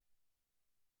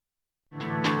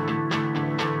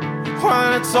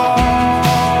when it's all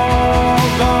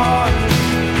gone,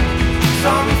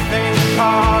 something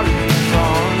carries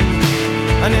on,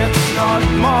 and it's not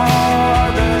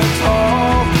more than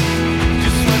all.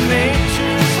 Just when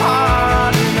nature's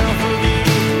hard enough of you,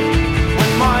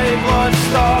 when my blood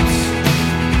stops,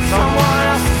 someone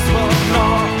else will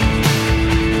not.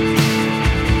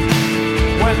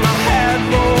 When my head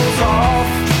rolls off,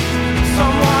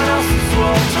 someone else's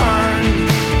will turn.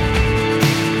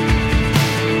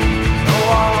 Oh,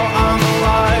 while I'm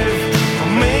alive,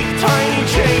 I'll make tiny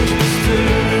changes to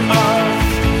Earth.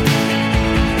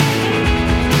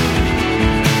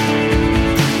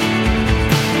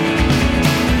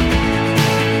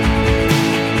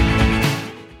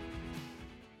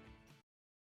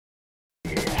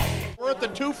 We're at the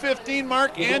 2:15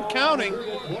 mark and counting.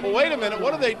 Well, wait a minute,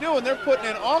 what are they doing? They're putting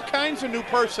in all kinds of new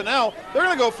personnel. They're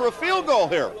going to go for a field goal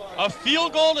here. A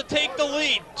field goal to take the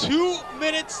lead. 2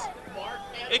 minutes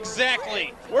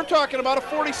exactly. We're talking about a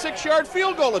 46-yard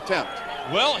field goal attempt.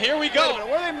 Well, here we Wait a go. minute,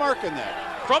 where are they marking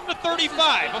that? From the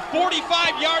 35, a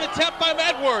 45-yard attempt by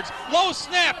Edwards. Low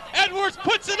snap. Edwards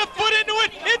puts a foot into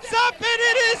it. It's up, and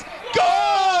it is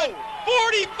goal!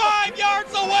 45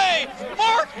 yards away.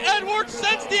 Mark Edwards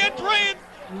sends the Andrean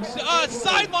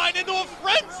sideline into a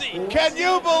frenzy. Can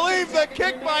you believe the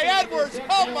kick by Edwards?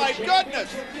 Oh, my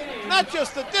goodness. Not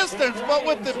just the distance, but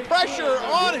with the pressure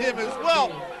on him as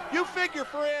well. You figure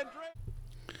for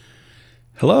Andrean.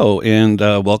 Hello, and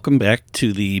welcome back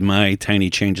to the My Tiny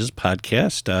Changes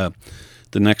podcast.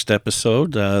 The next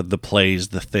episode, The Play's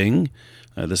the Thing.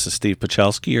 This is Steve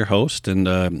Pachalski, your host, and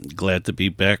glad to be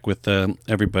back with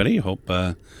everybody. Hope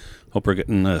we're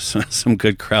getting some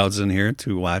good crowds in here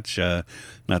to watch,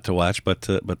 not to watch, but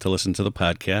to listen to the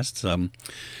podcasts.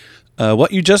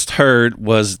 What you just heard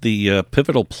was the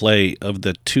pivotal play of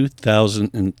the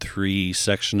 2003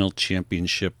 Sectional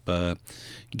Championship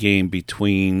game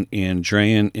between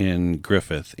Andrean and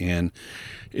Griffith, and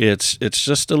it's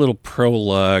just a little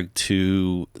prologue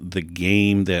to the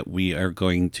game that we are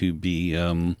going to be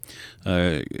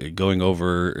going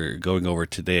over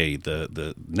today,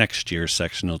 the next year's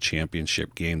Sectional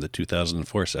Championship game, the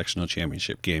 2004 Sectional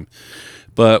Championship game.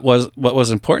 But what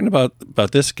was important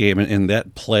about this game and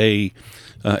that play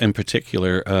in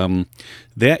particular,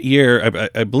 that year,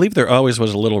 I believe there always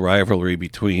was a little rivalry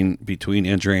between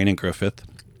Andrean and Griffith.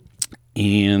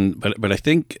 But I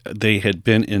think they had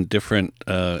been in different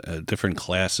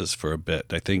classes for a bit.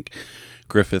 I think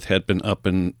Griffith had been up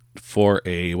in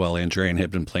 4A while Andrean had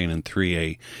been playing in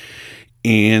 3A.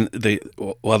 And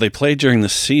while they played during the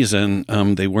season,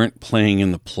 they weren't playing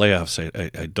in the playoffs.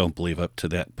 I don't believe up to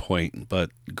that point.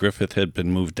 But Griffith had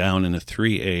been moved down into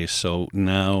 3A, so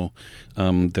now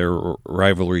their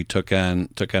rivalry took on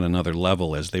another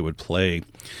level as they would play.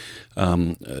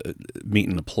 Meet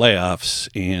in the playoffs,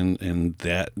 and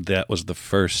that was the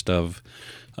first of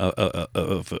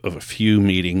a few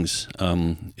meetings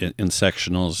in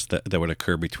sectionals that would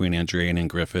occur between Andrean and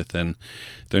Griffith, and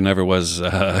there never was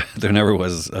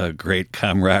great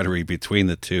camaraderie between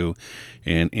the two,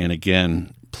 and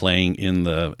again playing in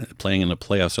the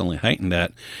playoffs only heightened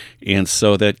that, and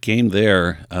so that game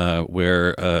there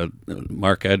where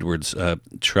Mark Edwards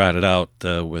trotted out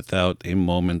without a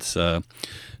moment's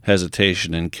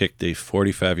hesitation and kicked a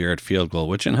 45-yard field goal,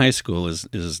 which in high school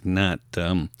is not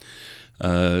that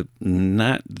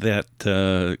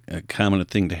common a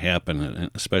thing to happen,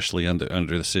 especially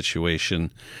under the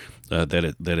situation that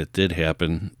it did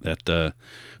happen. That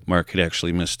Mark had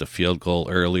actually missed a field goal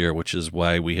earlier, which is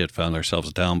why we had found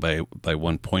ourselves down by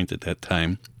 1 point at that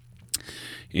time,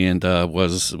 and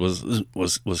was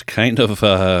kind of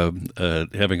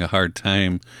having a hard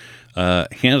time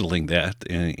handling that,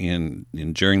 and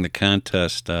during the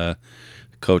contest,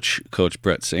 Coach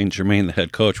Brett St. Germain, the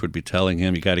head coach, would be telling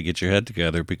him, "You got to get your head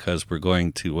together because we're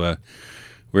going to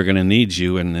need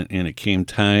you." And it came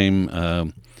time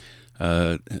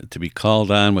to be called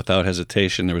on without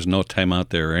hesitation. There was no timeout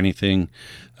there or anything.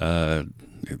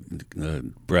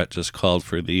 Brett just called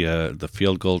for the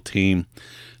field goal team.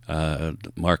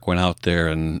 Mark went out there,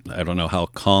 and I don't know how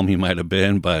calm he might have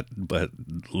been, but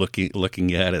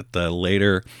looking at it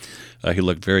later, he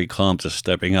looked very calm, just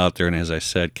stepping out there, and as I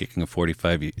said, kicking a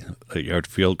 45-yard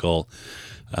field goal,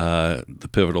 the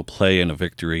pivotal play and a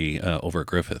victory over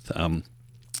Griffith.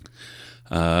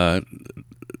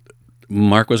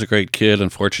 Mark was a great kid.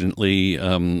 Unfortunately,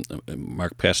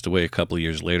 Mark passed away a couple of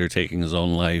years later, taking his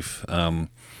own life.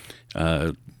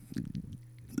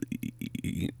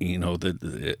 You know,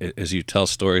 as you tell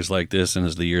stories like this, and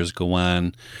as the years go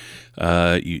on,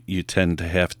 you tend to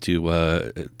have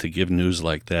to give news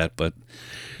like that. But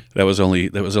that was only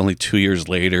 2 years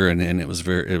later, and it was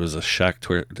a shock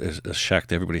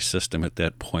to everybody's system at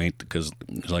that point, because,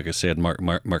 like I said,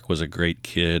 Mark was a great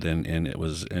kid, and it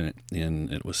was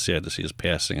sad to see his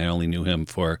passing. I only knew him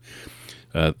for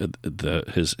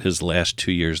his last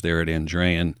 2 years there at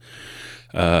Andrean,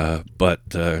 but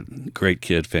great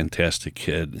kid, fantastic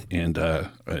kid, and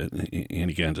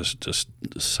again, just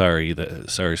sorry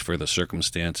for the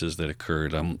circumstances that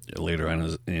occurred later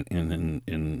on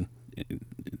in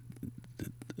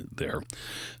there,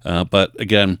 but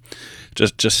again,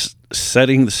 just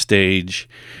setting the stage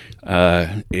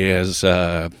as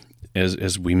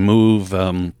we move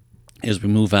on,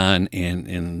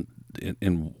 and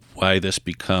why this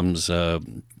becomes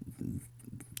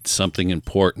something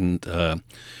important,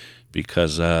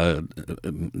 because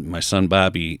my son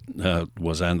Bobby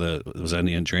was on the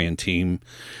Andrean team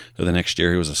the next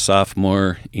year. He was a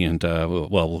sophomore, and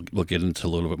we'll get into a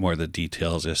little bit more of the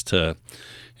details as to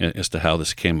how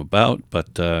this came about.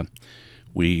 But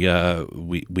we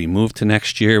moved to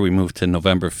next year. We moved to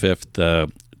November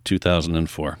 5th,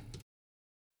 2004.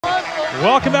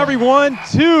 Welcome, everyone,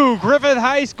 to Griffith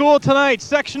High School tonight.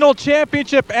 Sectional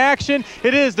Championship action.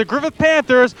 It is the Griffith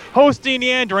Panthers hosting the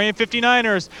Andrean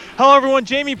 59ers. Hello, everyone.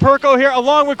 Jamie Perko here,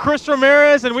 along with Chris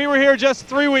Ramirez, and we were here just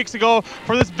 3 weeks ago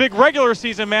for this big regular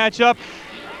season matchup.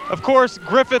 Of course,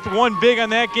 Griffith won big on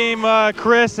that game,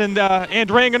 Chris, and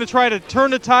Andrean going to try to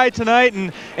turn the tide tonight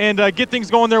and get things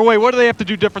going their way. What do they have to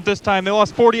do different this time? They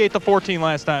lost 48-14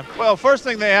 last time. Well, first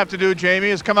thing they have to do, Jamie,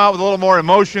 is come out with a little more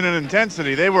emotion and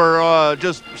intensity. They were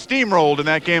just steamrolled in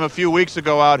that game a few weeks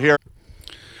ago out here.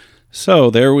 So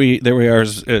there we are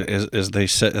as they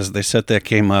set that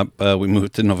game up. We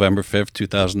moved to November 5th,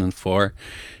 2004.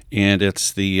 And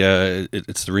it's the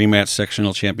rematch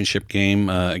sectional championship game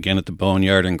again at the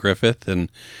Boneyard in Griffith, and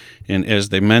as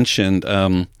they mentioned,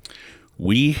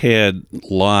 we had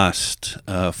lost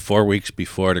 4 weeks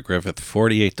before to Griffith,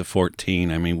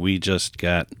 48-14. I mean, we just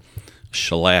got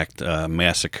shellacked,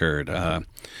 massacred. And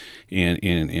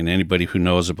anybody who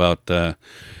knows about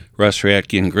Russ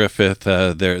Radke and Griffith,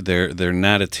 they're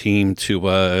not a team to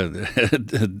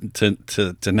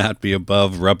not be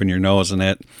above rubbing your nose in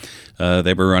it.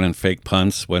 They were running fake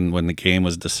punts when the game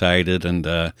was decided, and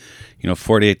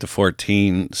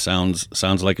 48-14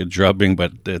 sounds like a drubbing,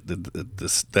 but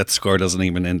that score doesn't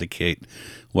even indicate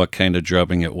what kind of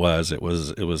drubbing it was. It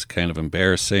was kind of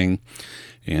embarrassing,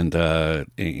 and a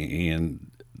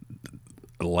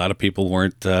lot of people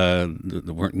weren't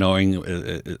knowing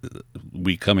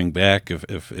we coming back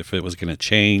if it was going to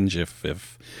change, if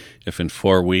in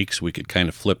 4 weeks we could kind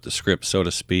of flip the script, so to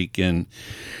speak, and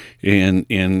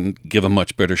give a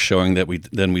much better showing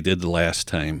than we did the last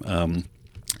time.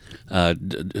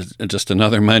 Just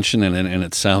another mention, and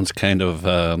it sounds kind of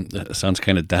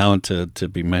down to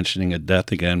be mentioning a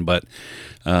death again, but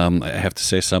I have to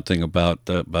say something about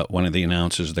one of the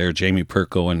announcers there. Jamie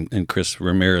Perko and Chris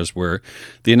Ramirez were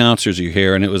the announcers you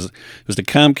hear, and it was the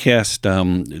Comcast.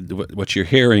 What you're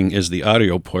hearing is the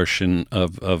audio portion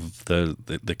of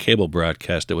the cable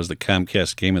broadcast. It was the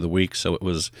Comcast Game of the Week, so it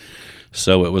was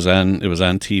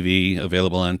on TV,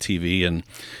 available on TV, and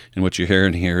what you're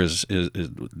hearing here is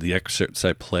the excerpts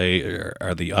I play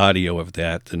are the audio of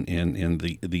that, and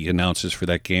the announcers for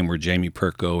that game were Jamie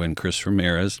Perko and Chris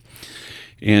Ramirez.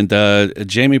 And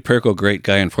Jamie Perko, great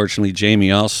guy. Unfortunately,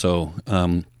 Jamie also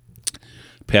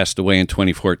passed away in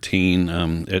 2014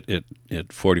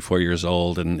 at 44 years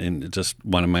old, and just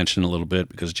want to mention a little bit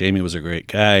because Jamie was a great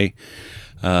guy.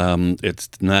 It's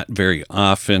not very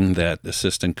often that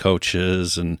assistant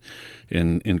coaches and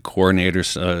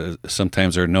coordinators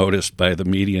sometimes are noticed by the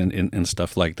media and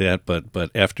stuff like that. But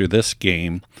after this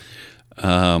game,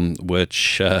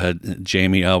 which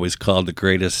Jamie always called the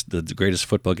greatest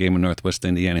football game in Northwest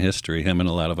Indiana history, him and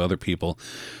a lot of other people.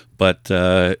 But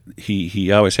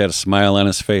he always had a smile on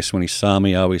his face when he saw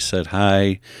me. Always said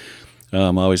hi.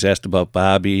 Always asked about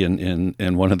Bobby,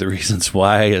 and one of the reasons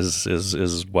why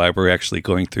is why we're actually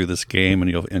going through this game,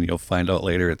 and you'll find out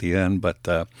later at the end. But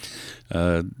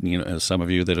as some of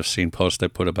you that have seen posts I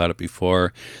put about it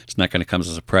before, it's not going to come as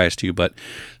a surprise to you. But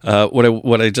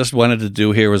what I just wanted to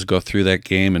do here was go through that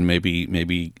game and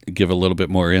maybe give a little bit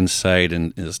more insight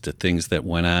as to things that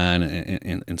went on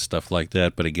and stuff like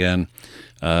that. But again,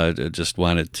 just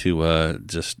wanted to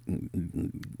just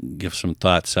give some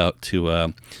thoughts out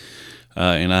to.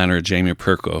 In honor of Jamie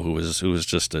Perko, who was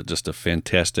just a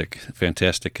fantastic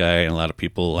guy, and a lot of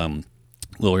people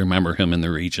will remember him in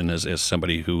the region as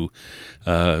somebody who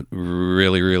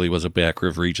really was a backer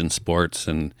of region sports,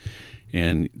 and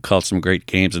and called some great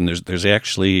games. And there's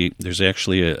actually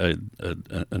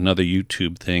another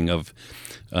YouTube thing of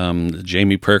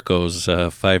Jamie Perko's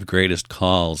 5 greatest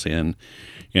calls, and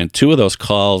two of those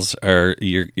calls are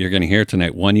you're going to hear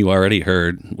tonight. One you already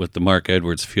heard with the Mark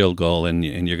Edwards field goal, and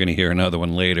you're going to hear another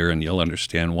one later, and you'll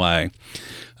understand why.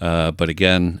 But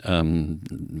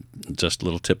again, just a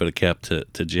little tip of the cap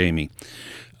to Jamie.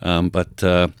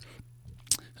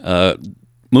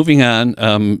 Moving on,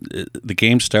 the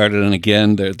game started, and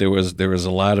again there was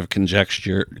a lot of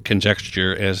conjecture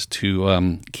as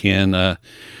to can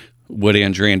would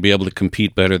Andrean be able to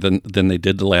compete better than they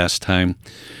did the last time.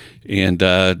 And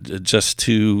just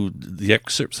to the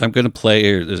excerpts I'm going to play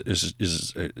is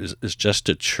just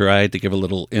to try to give a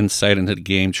little insight into the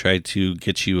game, try to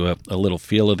get you a little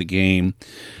feel of the game.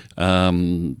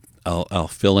 I'll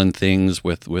fill in things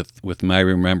with my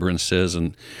remembrances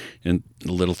and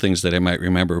little things that I might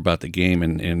remember about the game,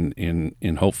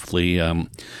 and hopefully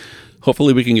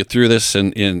we can get through this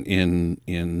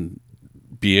and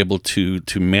be able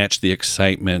to match the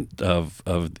excitement of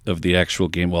the actual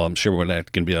game. Well, I'm sure we're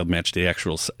not going to be able to match the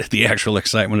actual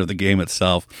excitement of the game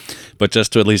itself, but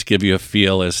just to at least give you a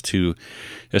feel as to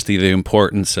the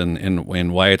importance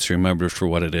and why it's remembered for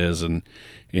what it is, and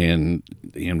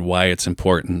why it's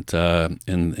important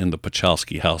in the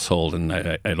Pachalski household. And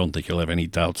I don't think you'll have any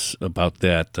doubts about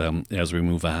that as we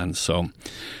move on. So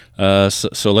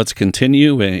let's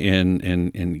continue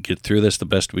and get through this the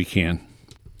best we can.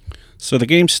 So the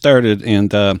game started, and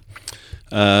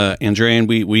Andrean,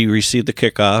 we received the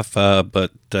kickoff,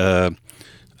 but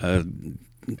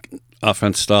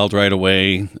offense stalled right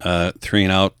away,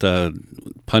 3-and-out,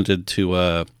 punted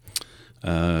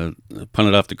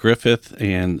off to Griffith,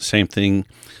 and same thing.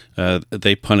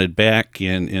 They punted back,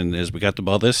 and as we got the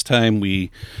ball this time,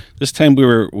 we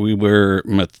were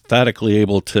methodically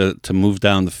able to move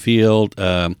down the field.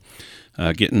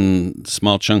 Getting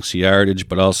small chunks of yardage,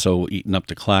 but also eating up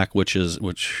the clock, which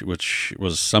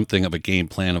was something of a game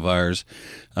plan of ours,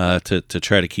 to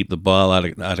try to keep the ball out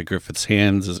of Griffith's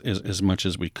hands as much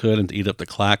as we could, and to eat up the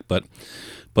clock. But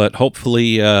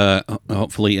hopefully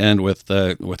end with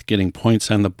getting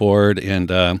points on the board, and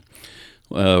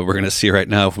we're going to see right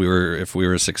now if we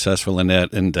were successful in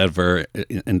that endeavor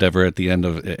at the end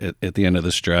of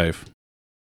this drive.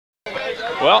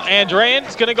 Well, Andrean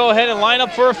is going to go ahead and line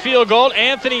up for a field goal.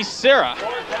 Anthony Serra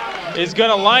is going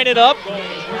to line it up.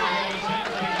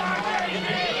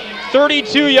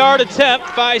 32-yard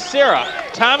attempt by Serra.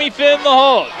 Tommy Finn the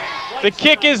hold. The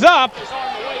kick is up,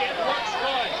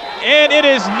 and it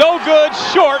is no good,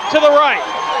 short to the right.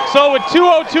 So with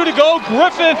 2:02 to go,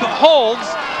 Griffith holds,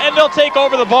 and they'll take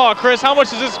over the ball. Chris, how much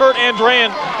does this hurt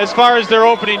Andrean as far as their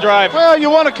opening drive? Well,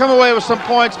 you want to come away with some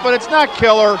points, but it's not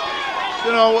killer.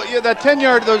 You know, that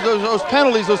 10-yard, those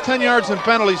penalties, those 10 yards and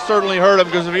penalties certainly hurt them,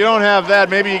 because if you don't have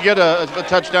that, maybe you get a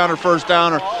touchdown or first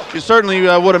down, or you certainly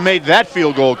would have made that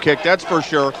field goal kick, that's for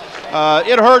sure.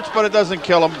 It hurts, but it doesn't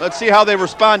kill them. Let's see how they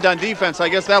respond on defense. I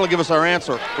guess that'll give us our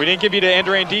answer. We didn't give you the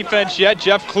Andrean defense yet.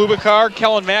 Jeff Klubakar,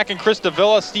 Kellen Mack, and Chris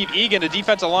Davila, Steve Egan, the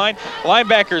defensive line.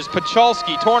 Linebackers,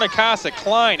 Pachalski, Tornicasa,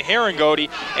 Klein, Herringody,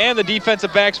 and the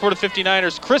defensive backs for the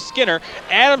 59ers, Chris Skinner,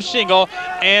 Adam Shingle,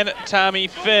 and Tommy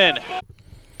Finn.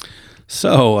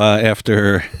 So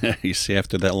after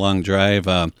that long drive,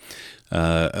 a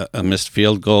missed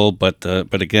field goal, but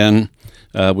again,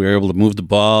 we were able to move the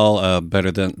ball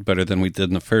better than we did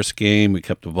in the first game. We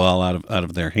kept the ball out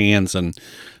of their hands, and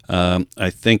I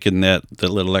think in the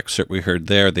little excerpt we heard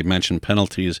there, they mentioned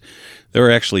penalties. There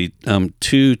were actually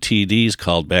 2 TDs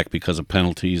called back because of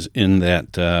penalties in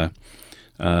that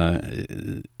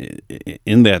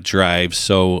drive.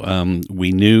 So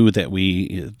we knew that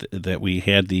we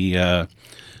had the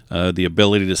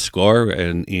ability to score,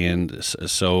 and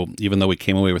so even though we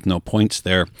came away with no points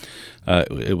there,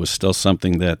 it was still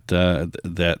something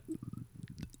that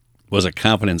was a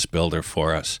confidence builder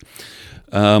for us.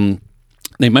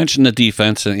 They mentioned the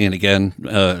defense, and again,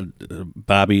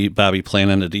 Bobby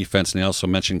playing on the defense, and they also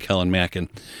mentioned Kellen Mack, and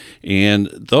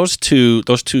those two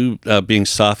being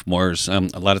sophomores.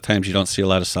 A lot of times you don't see a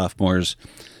lot of sophomores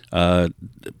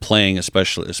playing,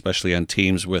 especially on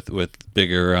teams with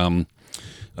bigger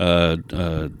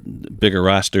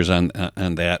rosters on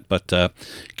that. But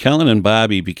Kellen and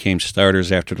Bobby became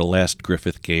starters after the last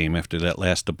Griffith game, after that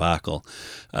last debacle.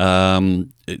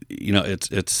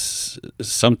 It's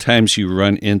sometimes you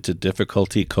run into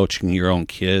difficulty coaching your own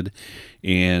kid,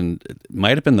 and it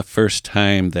might have been the first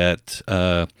time that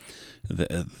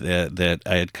that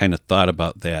I had kind of thought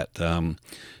about that.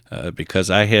 Because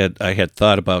I had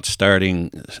thought about starting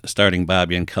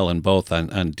Bobby and Kellen both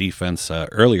on defense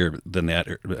earlier than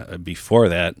that, before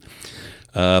that.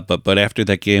 But after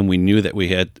that game, we knew that we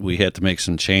had to make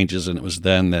some changes, and it was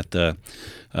then that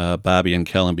Bobby and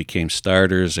Kellen became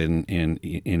starters, and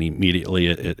immediately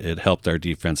it helped our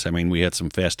defense. I mean, we had some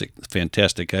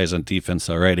fantastic guys on defense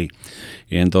already,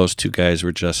 and those two guys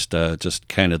were just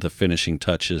kind of the finishing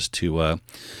touches to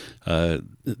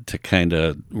kind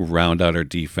of round out our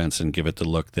defense and give it the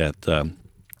look that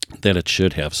it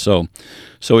should have. So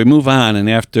we move on, and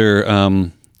after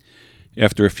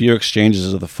a few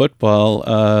exchanges of the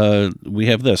football, we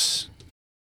have this.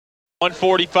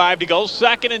 1:45 to go,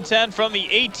 2nd and 10 from the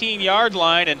 18-yard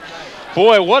line, and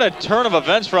boy, what a turn of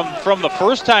events from the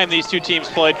first time these two teams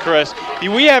played, Chris.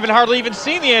 We haven't hardly even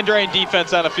seen the Andrean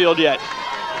defense on the field yet,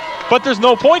 but there's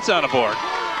no points on the board.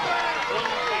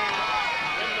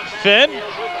 Finn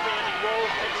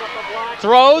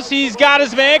throws, he's got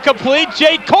his man complete.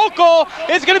 Jake Kokel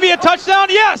is going to be a touchdown.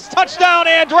 Yes, touchdown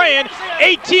Andrean,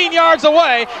 18 yards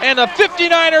away, and the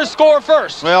 59ers score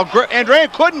first. Well,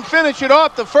 Andrean couldn't finish it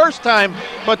off the first time,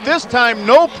 but this time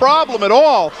no problem at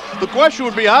all. The question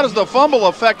would be, how does the fumble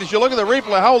affect, as you look at the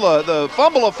replay, how the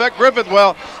fumble affect Griffith?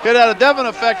 Well, it had a definite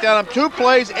effect on him. 2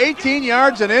 plays, 18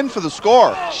 yards, and in for the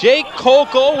score. Jake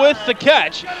Kokel with the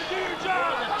catch.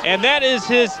 And that is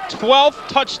his 12th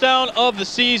touchdown of the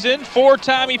season for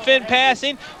Tommy Finn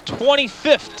passing,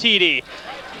 25th TD.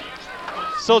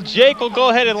 So Jake will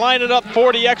go ahead and line it up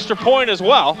for the extra point as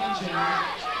well.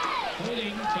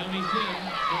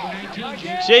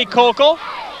 Jake Kokel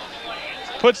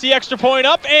puts the extra point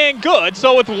up and good.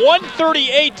 So with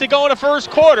 1:38 to go in the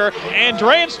first quarter,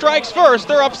 Andrean strikes first.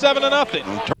 They're up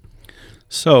 7-0.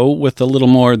 So with a little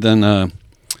more than a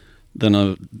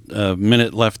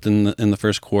minute left in the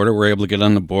first quarter, we're able to get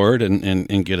on the board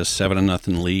and get a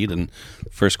 7-0 lead. And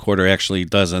first quarter actually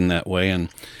does end that way. And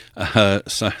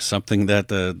something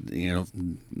that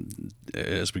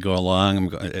as we go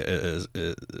along,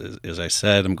 as I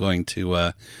said, I'm going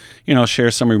to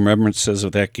share some remembrances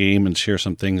of that game and share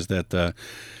some things that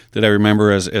I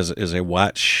remember as I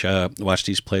watch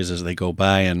these plays as they go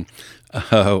by. And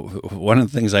one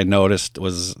of the things I noticed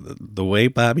was the way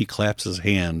Bobby claps his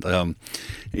hand.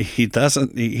 He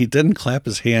didn't clap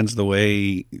his hands the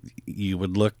way you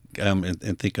would look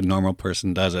and think a normal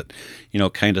person does it.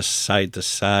 Kind of side to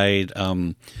side.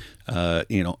 In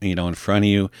front of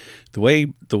you. The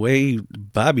way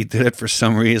Bobby did it for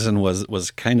some reason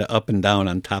was kind of up and down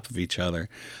on top of each other.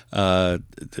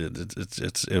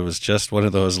 It was just one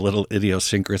of those little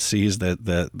idiosyncrasies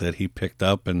that he picked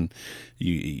up, and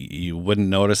you wouldn't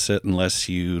notice it unless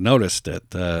you noticed it.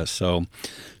 So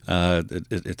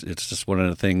it's just one of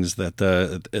the things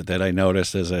that I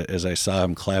noticed as I saw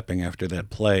him clapping after that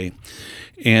play,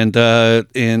 and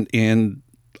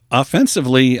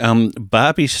offensively,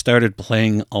 Bobby started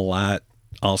playing a lot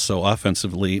also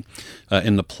offensively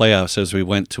in the playoffs as we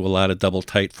went to a lot of double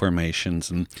tight formations.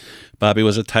 And Bobby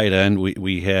was a tight end.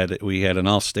 We had an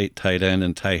all-state tight end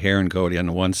and Ty Herringody on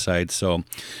the one side. So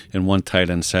in one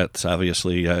tight end sets,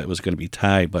 obviously it was going to be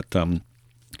Ty. But,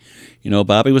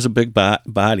 Bobby was a big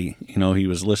body. He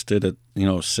was listed at,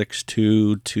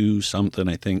 6'2", 2 something,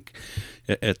 I think,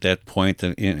 at that point.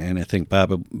 And I think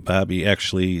Bobby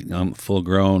actually, full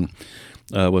grown,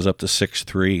 was up to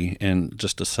 6'3", and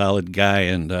just a solid guy.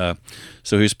 And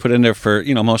so he was put in there for,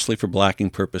 mostly for blocking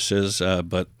purposes.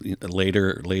 But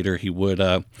later he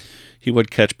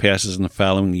would catch passes in the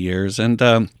following years. And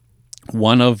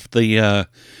one of the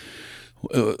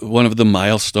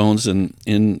milestones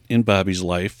in Bobby's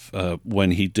life,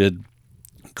 when he did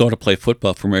go to play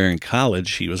football for Marion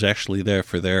College, he was actually there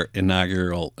for their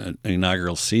inaugural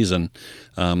season,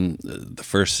 the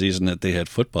first season that they had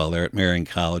football there at Marion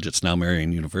College. It's now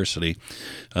Marion University,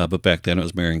 but back then it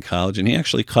was Marion College, and he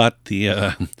actually caught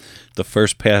the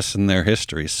first pass in their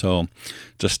history. So,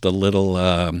 just a little,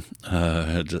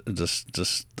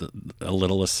 just a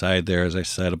little aside there, as I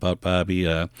said about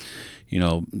Bobby.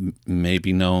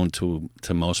 Maybe known to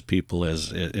most people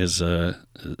as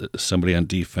somebody on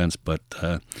defense, but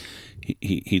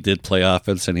he did play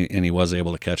offense, and he was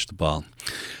able to catch the ball.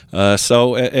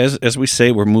 So as we say,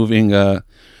 we're moving on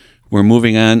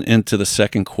into the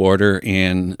second quarter,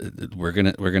 and we're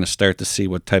gonna start to see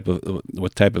what type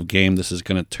of game this is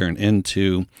gonna turn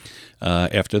into.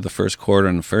 After the first quarter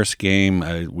in the first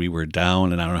game, we were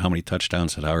down, and I don't know how many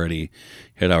touchdowns had already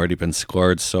been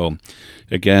scored. So,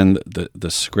 again,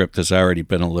 the script has already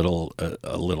been a little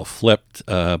flipped.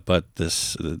 But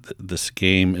this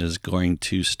game is going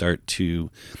to start to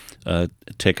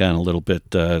take on a little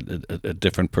bit a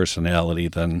different personality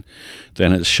than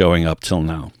is showing up till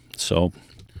now. So,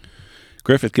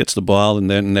 Griffith gets the ball,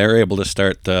 and then they're able to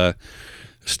start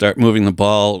start moving the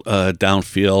ball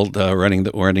downfield,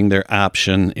 running their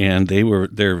option, and they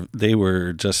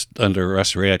were just under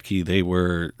Russ Radke. They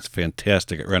were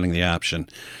fantastic at running the option.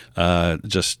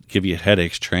 Just give you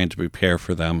headaches trying to prepare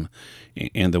for them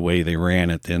and the way they ran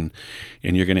it. And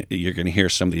you're gonna hear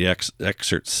some of the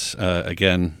excerpts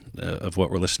again of what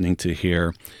we're listening to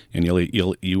here, and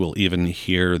you will even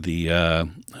hear the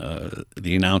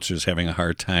announcers having a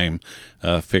hard time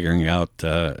figuring out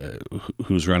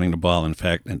who's running the ball. In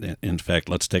fact,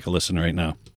 let's take a listen right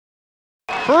now.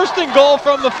 First and goal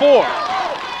from the 4.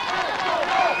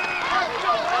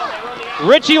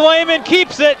 Richie Lehman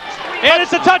keeps it, and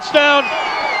it's a touchdown.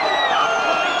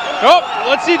 Oh,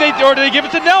 let's see, did they give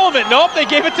it to Nelliman? Nope, they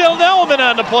gave it to Nelliman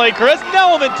on the play, Chris.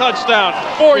 Nelliman touchdown,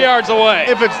 4 yards away.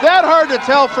 If it's that hard to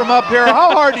tell from up here,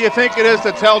 how hard do you think it is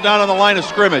to tell down on the line of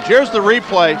scrimmage? Here's the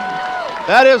replay.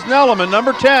 That is Nelliman,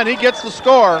 number 10. He gets the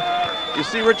score. You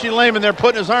see Richie Lehman there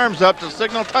putting his arms up to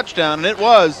signal touchdown, and it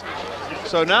was.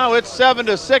 So now it's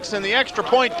 7-6, and the extra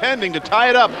point pending to tie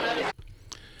it up.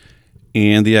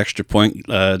 And the extra point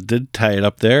did tie it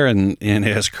up there, and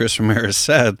as Chris Ramirez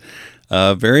said,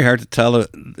 very hard to tell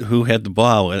who had the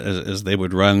ball as they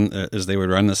would run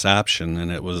this option,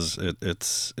 and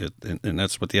and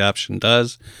that's what the option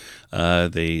does.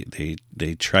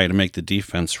 They try to make the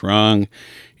defense wrong,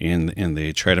 and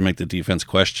they try to make the defense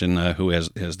question who has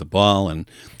the ball. And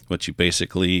what you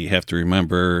basically have to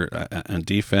remember on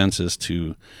defense is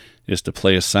to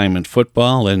play assignment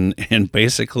football and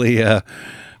basically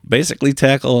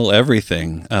tackle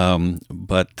everything.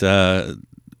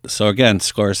 So again,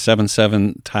 score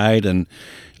 7-7 tied, and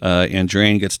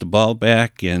Andrean gets the ball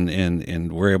back,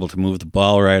 and we're able to move the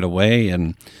ball right away,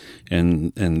 and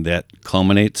that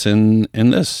culminates in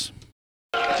this.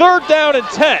 3rd down and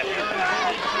 10.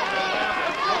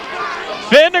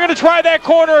 Finn, they're going to try that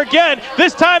corner again.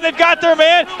 This time they've got their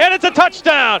man, and it's a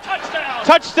touchdown.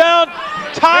 Touchdown,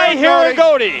 Ty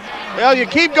Hiragodi. Well, you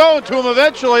keep going to them.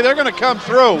 Eventually, they're going to come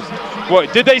through.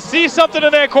 What, did they see something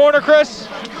in that corner, Chris?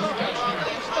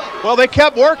 Well, they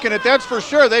kept working it, that's for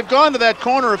sure. They've gone to that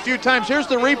corner a few times. Here's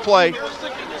the replay. Is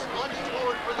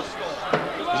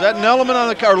that Lehman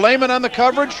on the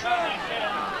coverage?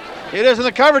 It is in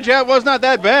the coverage. Yeah, it was not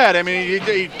that bad. I mean,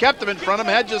 he kept them in front of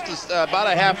him, had just about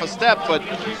a half a step, but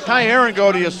Ty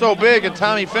Hiragodi is so big, and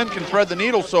Tommy Finn can thread the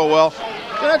needle so well.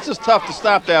 Yeah, that's just tough to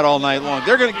stop that all night long.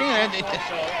 They're going to.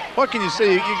 What can you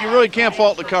say? You really can't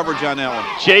fault the coverage on that one.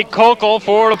 Jake Kokel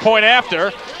for the point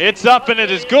after. It's up and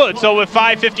it is good. So with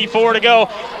 5:54 to go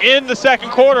in the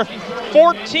second quarter,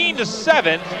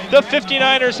 14-7, the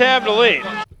 59ers have the lead.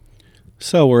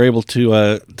 So we're able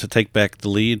to take back the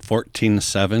lead,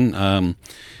 14-7.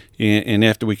 And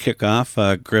after we kick off,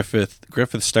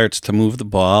 Griffith starts to move the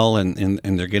ball, and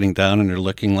they're getting down, and they're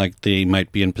looking like they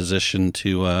might be in position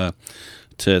to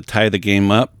tie the game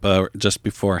up just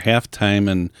before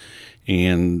halftime,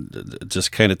 and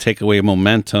just kind of take away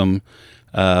momentum.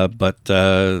 But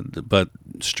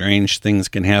strange things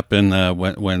can happen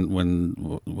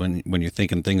when you're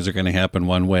thinking things are going to happen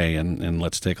one way. And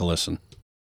let's take a listen.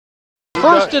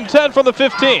 1st and 10 from the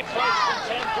 15.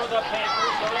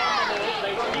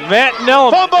 Matt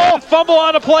Nelliman. Fumble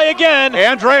on a play again.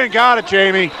 Andrean got it,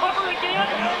 Jamie.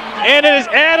 And it is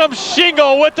Adam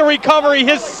Shingle with the recovery,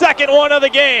 his second one of the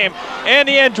game. And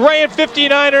the Andrean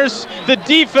 59ers, the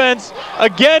defense,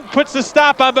 again puts the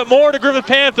stop on, but more to Griffith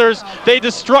Panthers. They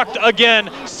destruct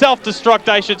again, self-destruct,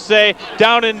 I should say,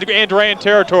 down in Andrean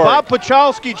territory. Bob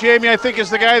Pachalski, Jamie, I think is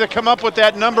the guy that come up with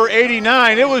that number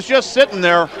 89. It was just sitting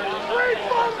there.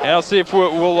 And I'll see if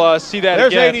we'll see that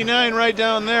There's again. 89 right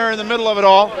down there in the middle of it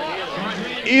all.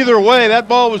 Either way, that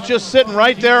ball was just sitting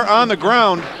right there on the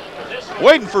ground,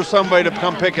 waiting for somebody to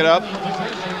come pick it up.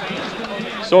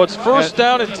 So it's 1st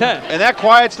down and 10. And that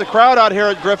quiets the crowd out here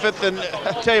at Griffith. And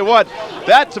I tell you what,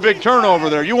 that's a big turnover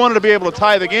there. You wanted to be able to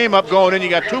tie the game up going in. You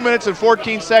got 2 minutes and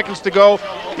 14 seconds to go.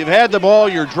 You've had the ball,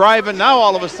 you're driving. Now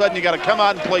all of a sudden you got to come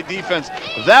out and play defense.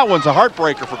 That one's a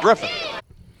heartbreaker for Griffith.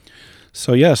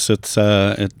 So yes, it's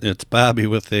Bobby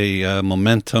with a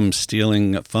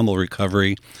momentum-stealing fumble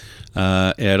recovery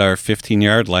at our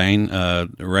 15-yard line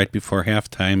right before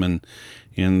halftime,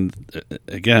 and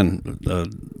again, a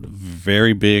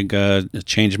very big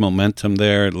change of momentum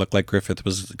there. It looked like Griffith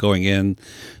was going in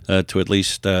to at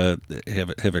least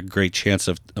have a great chance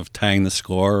of tying the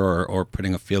score or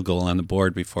putting a field goal on the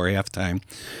board before halftime.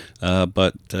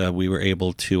 But we were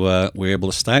able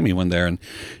to stymie one there. And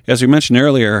as we mentioned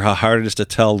earlier, how hard it is to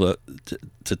tell it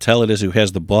is who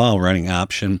has the ball running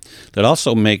option. That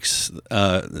also makes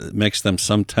them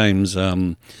sometimes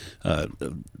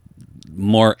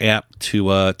more apt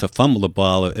to fumble the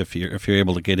ball if you're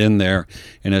able to get in there,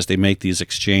 and as they make these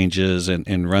exchanges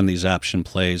and run these option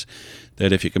plays,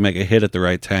 that if you can make a hit at the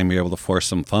right time, you're able to force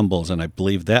some fumbles. And I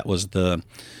believe that was the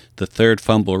third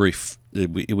fumble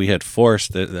we had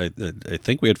forced. I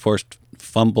think we had forced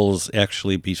fumbles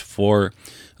actually before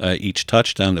each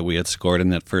touchdown that we had scored in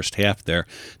that first half there.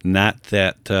 Not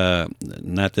that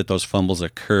those fumbles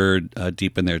occurred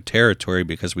deep in their territory,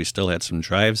 because we still had some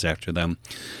drives after them.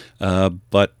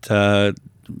 But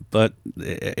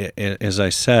as I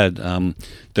said,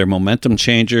 they're momentum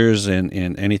changers,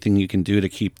 and anything you can do to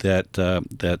keep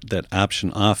that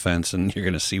option offense, and you're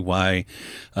going to see why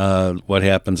what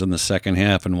happens in the second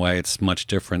half and why it's much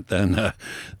different than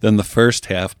the first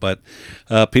half. But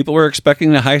people were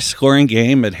expecting a high-scoring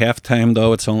game at halftime.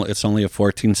 Though it's only a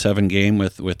 14-7 game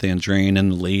with Andrean in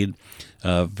the lead.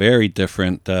 Very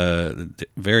different than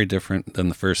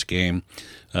the first game,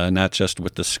 not just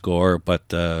with the score, but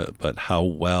how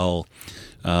well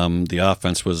the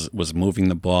offense was moving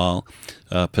the ball.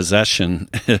 Possession,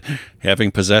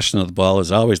 having possession of the ball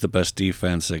is always the best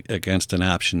defense against an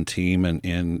option team,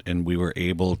 and we were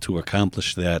able to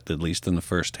accomplish that, at least in the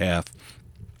first half.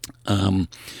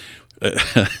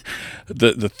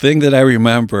 The thing that I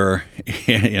remember,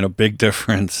 a big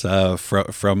difference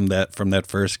from that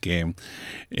first game,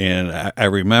 and I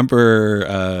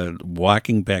remember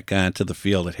walking back onto the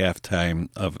field at halftime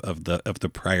of the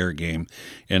prior game,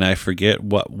 and I forget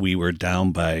what we were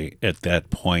down by at that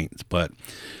point, but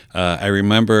I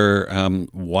remember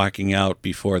walking out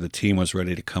before the team was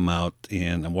ready to come out,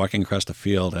 and I'm walking across the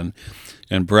field,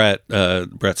 and Brett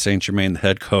St. Germain, the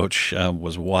head coach,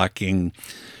 was walking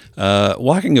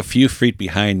a few feet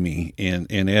behind me,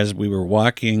 and as we were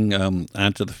walking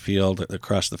onto the field,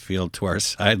 across the field to our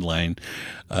sideline,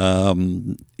 our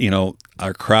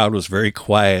crowd was very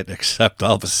quiet, except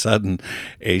all of a sudden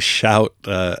a shout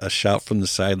from the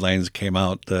sidelines came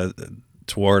out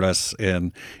toward us,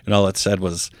 and all it said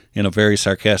was, in a very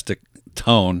sarcastic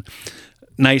tone,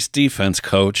 "Nice defense,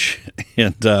 coach."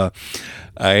 And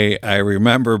I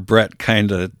remember Brett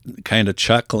kind of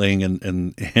chuckling,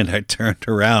 and I turned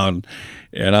around,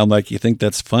 and I'm like, "You think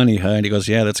that's funny, huh?" And he goes,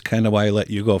 "Yeah, that's kind of why I let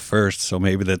you go first, so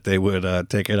maybe that they would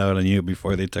take it out on you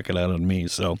before they took it out on me."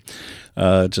 So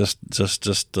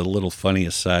just a little funny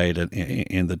aside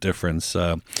in the difference,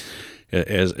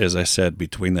 as I said,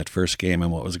 between that first game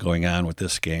and what was going on with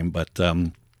this game. But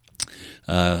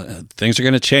things are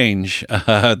going to change.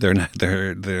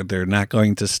 They're not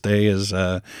going to stay as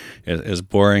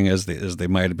boring as they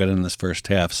might have been in this first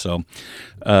half. So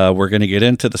we're going to get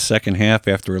into the second half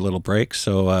after a little break.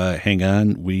 So hang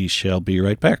on. We shall be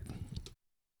right back.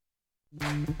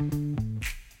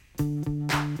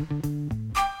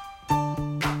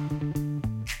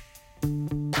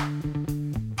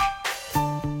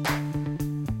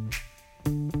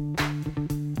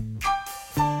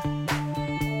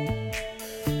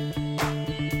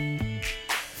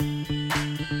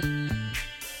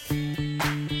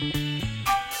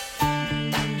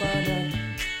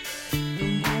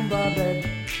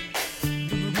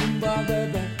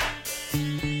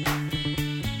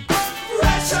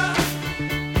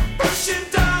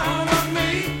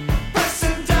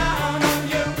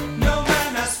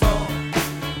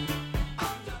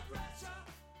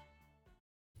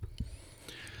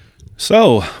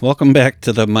 So, welcome back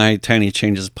to the My Tiny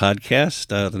Changes podcast.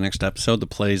 The next episode, The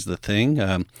Play's the Thing.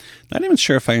 Not even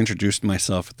sure if I introduced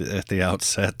myself at the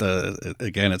outset.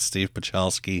 Again, it's Steve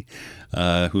Pachalski,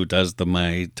 who does the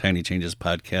My Tiny Changes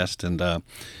podcast,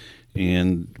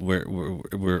 and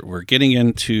we're getting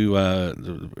into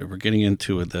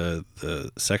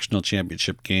the sectional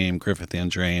championship game, Griffith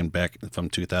Andrean, back from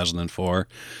 2004.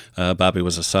 Bobby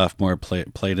was a sophomore,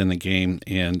 played in the game,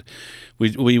 and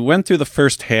we went through the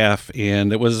first half,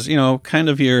 and it was kind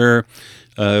of your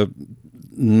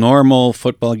normal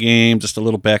football game, just a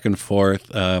little back and forth.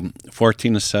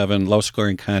 14-7, low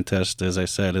scoring contest, as I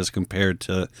said, as compared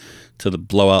to the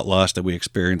blowout loss that we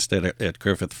experienced at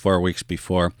Griffith 4 weeks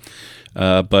before.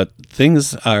 But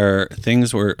things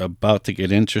were about to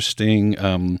get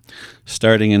interesting,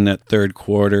 starting in that third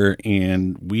quarter,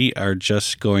 and we are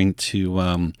just going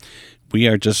to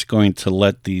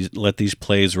let these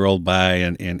plays roll by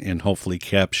and hopefully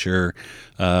capture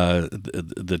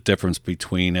the difference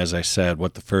between, as I said,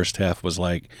 what the first half was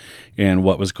like and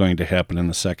what was going to happen in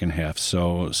the second half.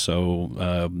 So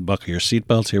buckle your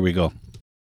seatbelts. Here we go.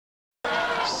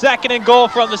 2nd and goal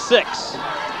from the 6.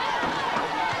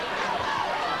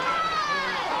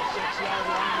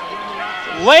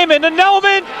 Lehman to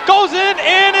Nelman, goes in,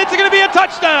 and it's going to be a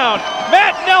touchdown.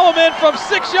 Matt Nelliman from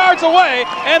 6 yards away,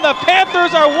 and the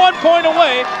Panthers are 1 point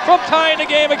away from tying the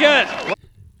game again.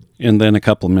 And then a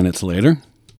couple minutes later.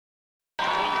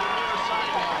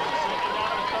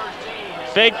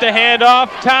 Fake the handoff.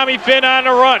 Tommy Finn on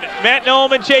the run. Matt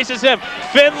Nelliman chases him.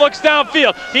 Finn looks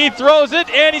downfield. He throws it,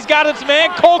 and he's got his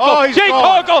man, Kolko. Oh, he's Jake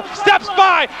gone. Kolko steps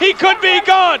by. He could be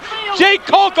gone. Jake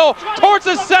Kolko towards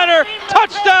the center.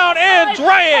 Touchdown,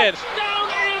 Andrean.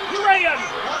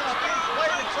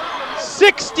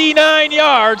 69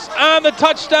 yards on the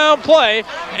touchdown play,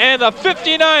 and the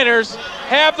 59ers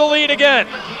have the lead again.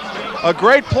 A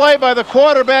great play by the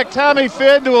quarterback, Tommy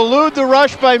Finn, to elude the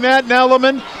rush by Matt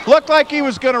Nelliman. Looked like he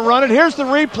was going to run it. Here's the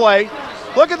replay.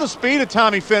 Look at the speed of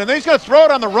Tommy Finn. And then he's going to throw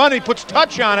it on the run. He puts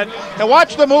touch on it. And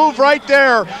watch the move right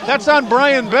there. That's on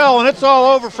Brian Bell, and it's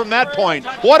all over from that point.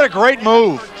 What a great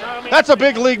move. That's a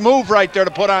big league move right there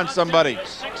to put on somebody.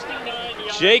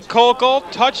 Jake Kolko,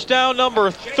 touchdown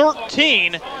number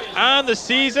 13 on the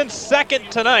season, second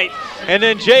tonight. And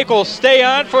then Jake will stay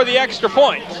on for the extra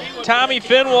point. Tommy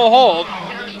Finn will hold.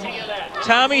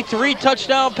 Tommy, 3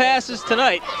 touchdown passes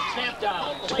tonight.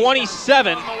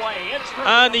 27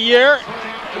 on the year.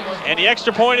 And the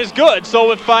extra point is good. So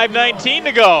with 5:19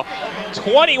 to go,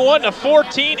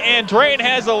 21-14, Andrean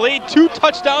has the lead. 2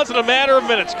 touchdowns in a matter of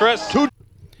minutes, Chris.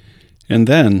 And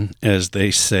then, as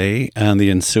they say on the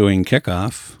ensuing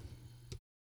kickoff.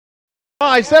 Well,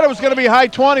 I said it was going to be high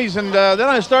 20s, and then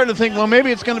I was starting to think, well, maybe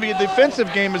it's going to be a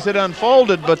defensive game as it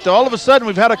unfolded. But all of a sudden,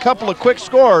 we've had a couple of quick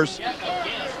scores.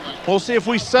 We'll see if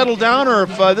we settle down or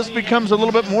if this becomes a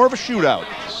little bit more of a shootout.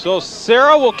 So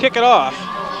Sarah will kick it off.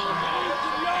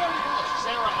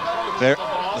 There.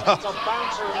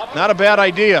 Not a bad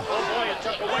idea.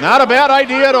 Not a bad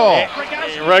idea at all.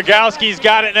 Rogowski's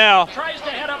got it now.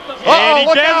 And he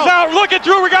look jams out. Look at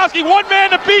Drew Rogowski. 1 man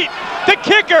to beat. The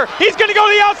kicker. He's going to go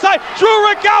to the outside. Drew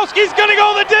Rogowski's going to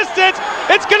go the distance.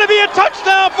 It's going to be a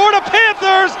touchdown for the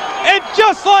Panthers. And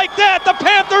just like that, the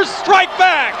Panthers strike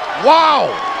back.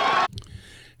 Wow.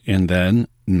 And then,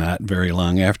 not very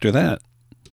long after that.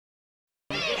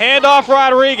 Handoff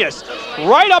Rodriguez.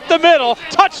 Right up the middle.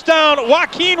 Touchdown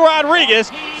Joaquin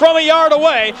Rodriguez from a yard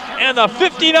away. And the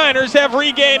 59ers have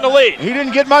regained the lead. He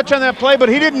didn't get much on that play, but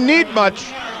he didn't need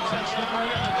much.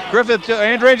 Griffith,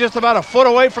 Andrean just about a foot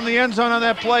away from the end zone on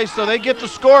that play, so they get the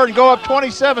score and go up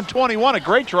 27-21. A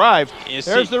great drive.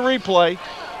 There's the replay.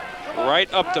 Right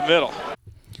up the middle.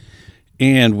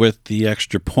 And with the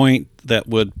extra point, that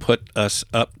would put us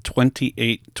up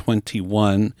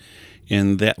 28-21.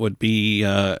 And that would be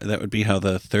how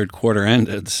the third quarter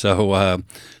ended. So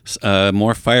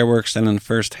more fireworks than in the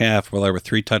first half. Well, there were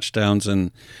 3 touchdowns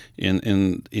in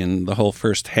the whole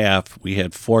first half. We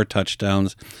had 4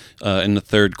 touchdowns in the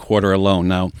third quarter alone.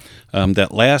 Now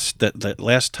that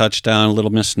last touchdown, a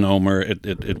little misnomer.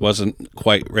 It wasn't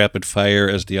quite rapid fire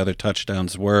as the other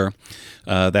touchdowns were.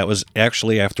 That was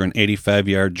actually after an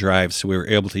 85-yard drive, so we were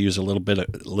able to use a little bit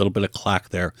of clock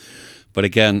there. But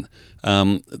again,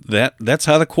 that's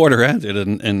how the quarter ended,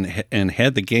 and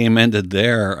had the game ended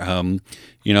there,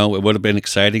 it would have been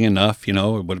exciting enough. It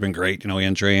would have been great.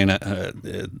 Andrean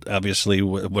obviously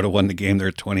would have won the game there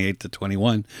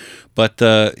 28-21. But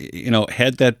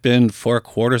had that been 4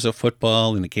 quarters of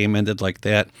football and the game ended like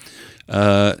that,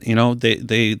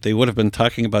 they would have been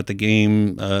talking about the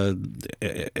game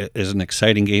as an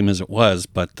exciting game as it was.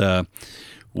 But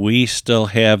we still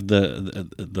have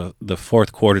the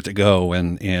fourth quarter to go,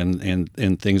 and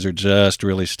things are just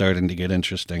really starting to get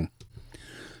interesting.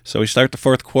 So we start the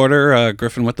fourth quarter.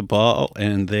 Griffin with the ball,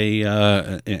 and they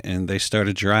start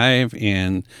a drive,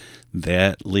 and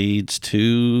that leads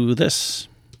to this.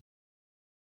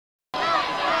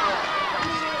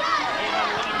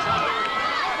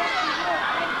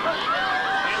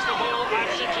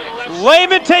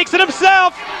 Lehman takes it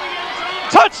himself.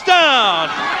 Touchdown!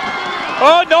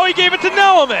 Oh, no, he gave it to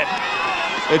Nelliman.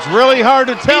 It's really hard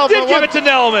to tell. He did give it to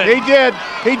Nelliman. He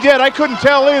did. I couldn't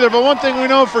tell either, but one thing we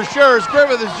know for sure is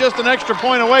Griffith is just an extra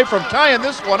point away from tying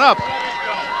this one up.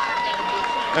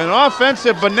 An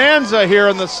offensive bonanza here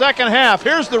in the second half.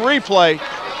 Here's the replay.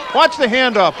 Watch the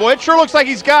handoff. Boy, it sure looks like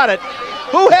he's got it.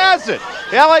 Who has it?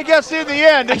 Well, I guess in the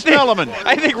end, it's Nelliman.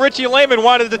 I think Richie Lehman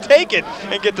wanted to take it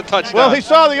and get the touchdown. Well, he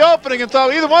saw the opening and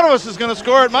thought either one of us is going to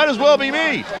score. It might as well be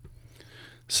me.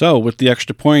 So with the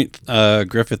extra point,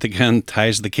 Griffith again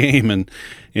ties the game, and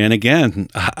again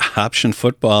option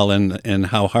football and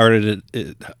how hard it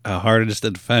is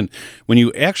to defend. When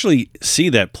you actually see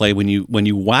that play, when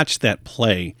you watch that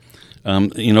play,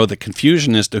 the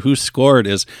confusion as to who scored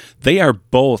is they are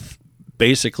both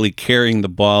basically carrying the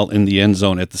ball in the end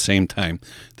zone at the same time.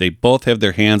 They both have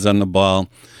their hands on the ball.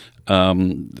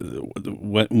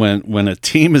 When a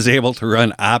team is able to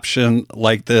run option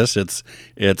like this,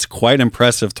 it's quite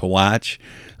impressive to watch.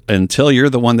 Until you're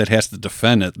the one that has to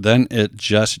defend it, then it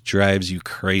just drives you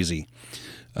crazy.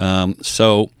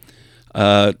 So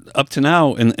up to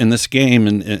now in this game,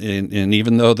 and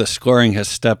even though the scoring has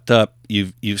stepped up,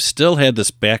 you've still had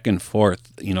this back and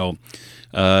forth.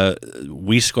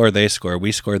 We score, they score,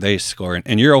 we score, they score,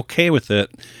 and you're okay with it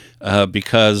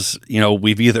because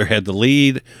we've either had the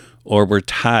lead or we're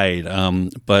tied.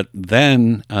 But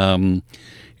then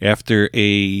after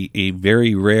a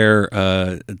very rare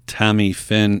Tommy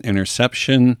Finn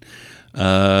interception,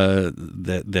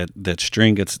 that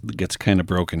string gets kind of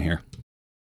broken here.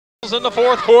 In the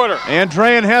fourth quarter.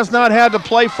 Andrean has not had to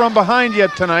play from behind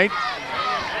yet tonight.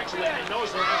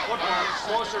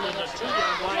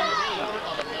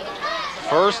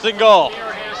 First and goal.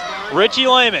 Richie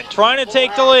Lehman trying to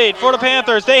take the lead for the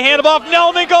Panthers. They hand him off.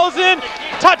 Nelman goes in.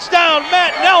 Touchdown,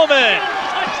 Matt Nelman.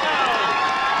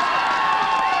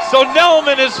 So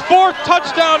Nelman, his fourth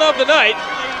touchdown of the night.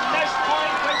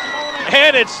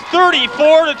 And it's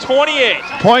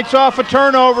 34-28. Points off of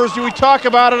turnovers. We talk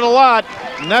about it a lot,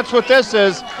 and that's what this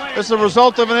is. This is a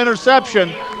result of an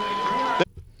interception.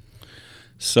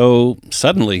 So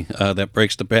suddenly that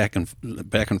breaks the back and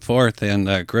forth,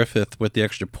 and Griffith with the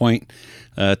extra point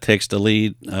takes the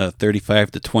lead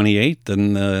 35-28,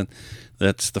 and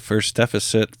that's the first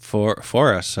deficit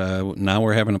for us. Now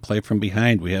we're having to play from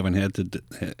behind. We haven't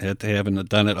haven't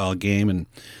done it all game,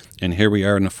 and here we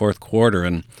are in the fourth quarter,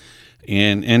 and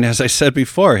as I said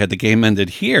before, had the game ended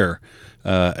here,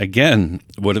 again,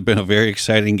 would have been a very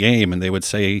exciting game, and they would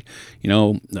say,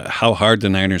 how hard the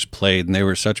Niners played, and they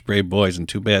were such brave boys, and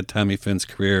too bad Tommy Finn's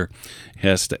career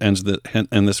has to end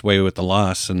this way with the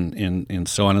loss, and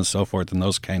so on and so forth, and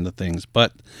those kind of things.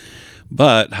 But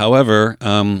however,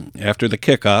 after the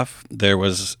kickoff, there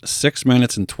was 6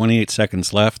 minutes and 28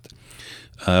 seconds left.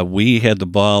 We had the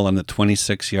ball on the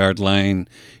 26-yard line,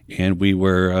 and we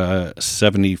were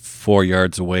 74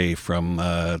 yards away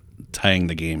from tying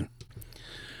the game.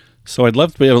 So I'd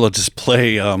love to be able to just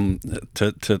play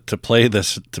to play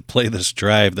this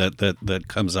drive that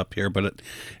comes up here, but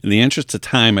in the interest of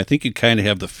time, I think you kind of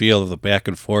have the feel of the back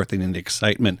and forth and the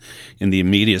excitement and the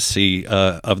immediacy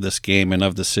of this game and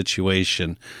of the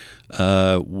situation.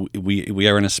 We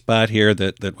are in a spot here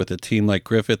that with a team like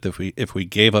Griffith, if we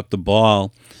gave up the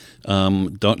ball,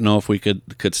 don't know if we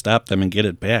could stop them and get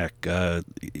it back.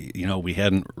 We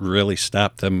hadn't really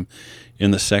stopped them in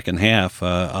the second half.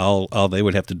 All they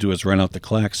would have to do is run out the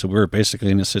clock. So we were basically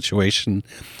in a situation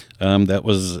that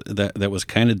was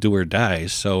kind of do or die.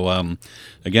 So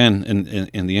again,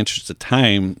 in the interest of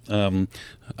time,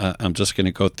 I'm just going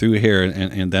to go through here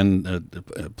and then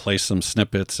play some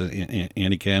snippets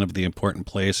and again of the important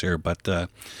plays here. But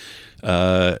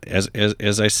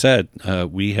as I said,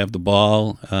 we have the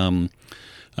ball on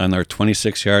our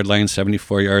 26-yard line,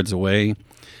 74 yards away.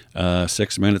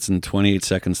 6 minutes and 28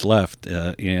 seconds left,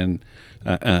 and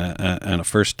on a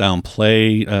first down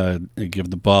play, give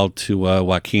the ball to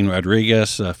Joaquin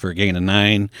Rodriguez for a gain of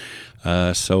 9.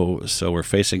 So we're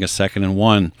facing a 2nd and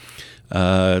 1.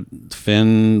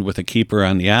 Finn with a keeper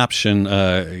on the option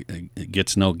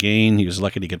gets no gain. He was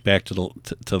lucky to get back to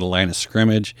the line of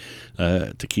scrimmage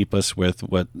to keep us with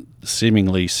what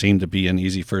seemingly seemed to be an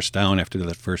easy first down after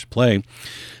that first play.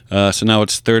 So now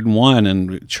it's 3rd and 1,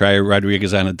 and we try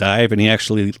Rodriguez on a dive, and he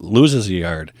actually loses a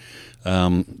yard.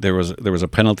 There was a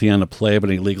penalty on the play, but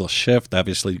an illegal shift.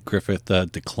 Obviously, Griffith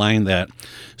declined that.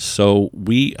 So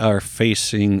we are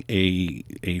facing a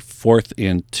 4th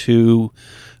and 2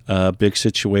 big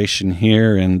situation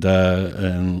here, and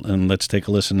let's take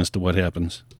a listen as to what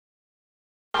happens.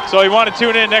 So you want to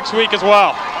tune in next week as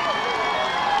well.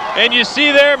 And you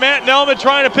see there Matt Nelman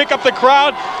trying to pick up the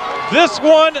crowd. This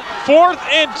one, 4th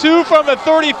and 2 from the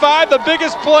 35, the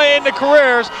biggest play in the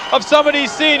careers of some of these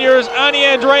seniors on the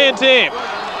Andrean team.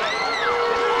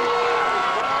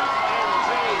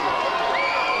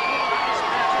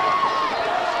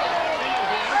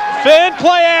 Finn,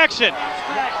 play action.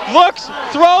 Looks,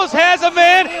 throws, has a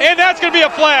man, and that's going to be a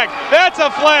flag. That's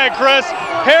a flag, Chris.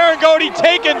 Herringody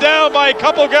taken down by a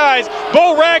couple guys.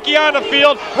 Bo Racky on the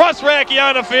field, Russ Racky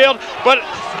on the field. But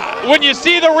when you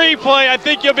see the replay, I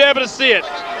think you'll be able to see it.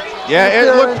 Yeah,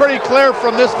 it looked pretty clear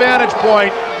from this vantage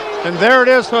point. And there it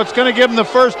is, so it's going to give him the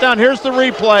first down. Here's the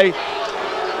replay.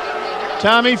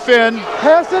 Tommy Finn.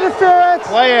 Pass interference.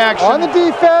 Play action. On the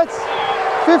defense.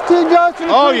 15 yards from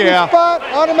the previous spot.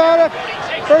 Automatic.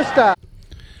 First down.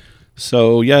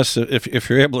 So yes, if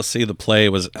you're able to see the play, it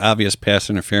was obvious pass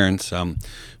interference,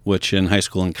 which in high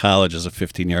school and college is a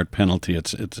 15-yard penalty.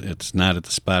 It's not at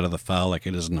the spot of the foul like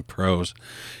it is in the pros.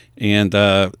 And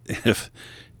if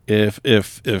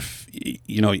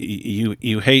you know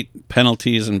you hate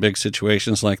penalties in big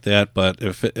situations like that, but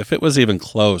if it was even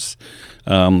close,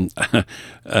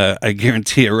 I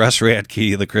guarantee you, Russ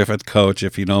Radke, the Griffith coach,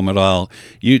 if you know him at all,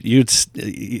 you'd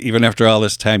even after all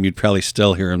this time, you'd probably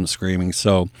still hear him screaming.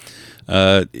 So.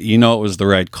 It was the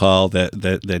right call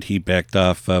that he backed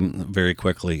off very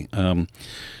quickly.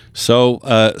 So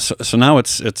now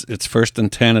it's 1st and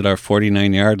 10 at our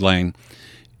 49-yard line,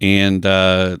 and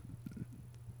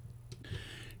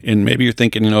maybe you're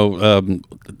thinking,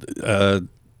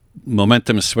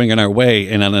 momentum is swinging our way,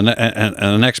 and on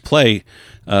the next play,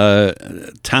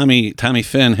 Tommy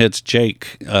Finn hits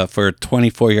Jake for a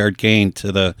 24-yard gain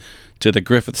to the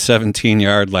Griffith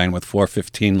 17-yard line with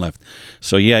 4:15 left.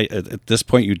 So yeah, at this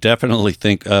point, you definitely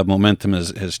think momentum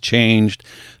has changed.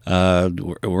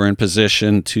 We're in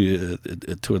position to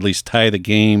at least tie the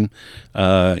game.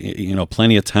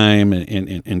 Plenty of time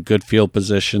in good field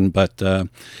position, but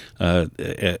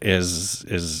as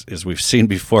we've seen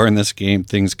before in this game,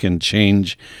 things can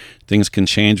change. Things can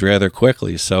change rather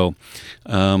quickly. So.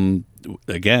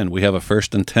 Again, we have a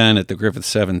 1st and 10 at the Griffith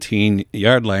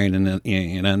 17-yard line, and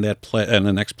on that play, and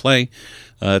the next play,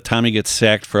 Tommy gets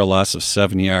sacked for a loss of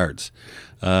 7 yards.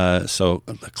 So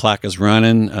the clock is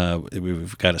running.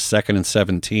 We've got a 2nd and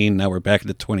 17. Now we're back at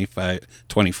the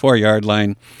 24-yard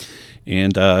line,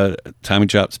 and Tommy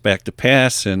drops back to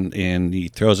pass, and he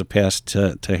throws a pass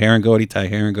to Herringody, Ty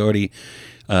Herringody,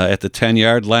 at the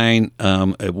 10-yard line.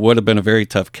 It would have been a very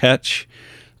tough catch.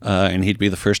 And he'd be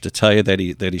the first to tell you that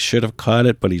he should have caught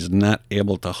it, but he's not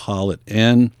able to haul it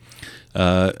in.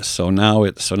 So now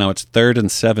it's 3rd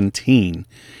and 17,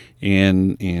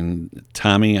 and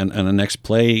Tommy on the next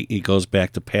play he goes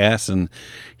back to pass, and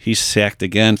he's sacked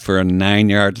again for a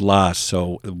 9-yard loss.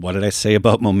 So what did I say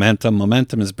about momentum?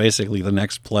 Momentum is basically the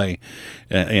next play,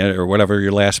 or whatever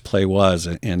your last play was,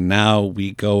 and now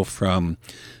we go from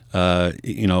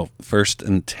 1st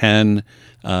and 10.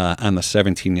 On the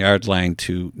 17-yard line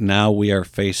to now we are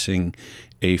facing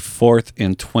a 4th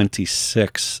and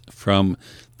 26 from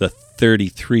the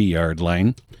 33-yard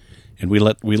line, and we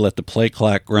let the play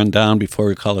clock run down before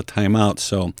we call a timeout.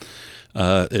 So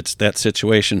it's that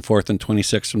situation, 4th and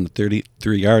 26 from the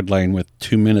 33-yard line with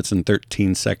 2 minutes and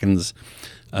 13 seconds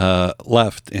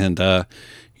left, and the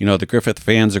Griffith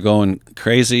fans are going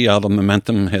crazy. All the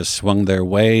momentum has swung their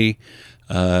way.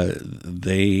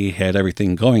 They had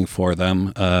everything going for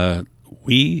them.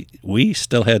 We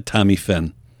still had Tommy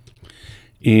Finn,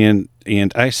 and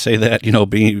I say that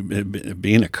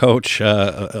being a coach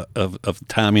of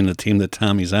Tommy and the team that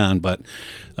Tommy's on. But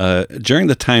during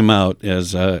the timeout,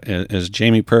 as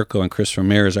Jamie Perko and Chris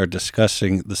Ramirez are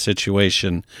discussing the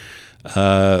situation,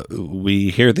 we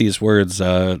hear these words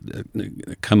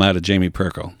come out of Jamie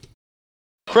Perko.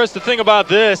 Chris, the thing about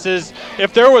this is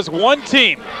if there was one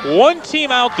team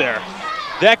out there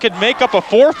that could make up a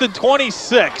 4th and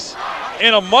 26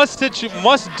 in a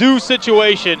must-do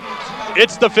situation,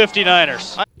 it's the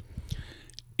 59ers.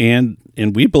 And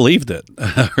we believed it,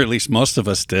 or at least most of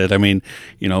us did. I mean,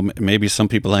 maybe some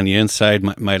people on the inside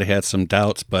might have had some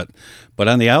doubts, but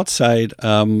on the outside,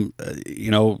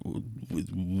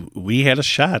 we had a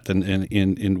shot,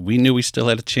 and we knew we still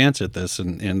had a chance at this,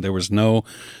 and there were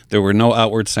no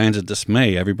outward signs of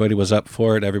dismay. Everybody was up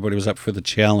for it. Everybody was up for the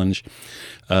challenge.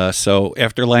 So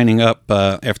after lining up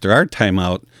after our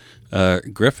timeout,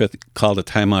 Griffith called a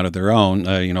timeout of their own,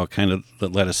 kind of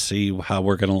let us see how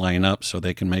we're going to line up so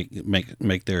they can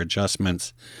make their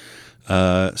adjustments.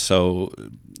 So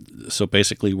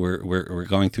basically we're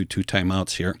going through 2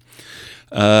 timeouts here.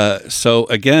 So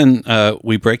again,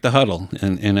 we break the huddle,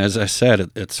 and as I said,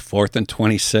 it's 4th and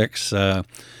 26 at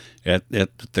the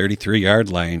 33-yard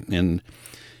line. And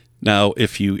now,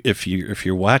 if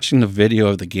you're watching the video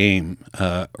of the game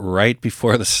right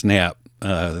before the snap,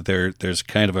 there's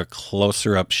kind of a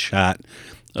closer up shot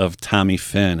of Tommy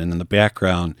Finn, and in the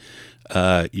background,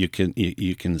 you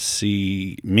can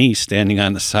see me standing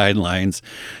on the sidelines,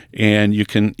 and you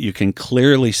can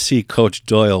clearly see Coach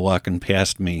Doyle walking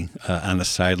past me on the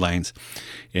sidelines,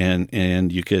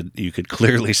 and you could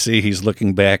clearly see he's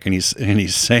looking back and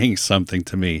he's saying something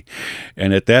to me,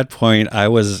 and at that point I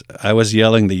was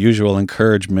yelling the usual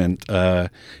encouragement,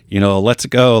 let's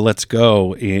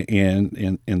go,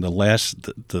 and the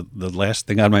last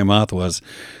thing out of my mouth was,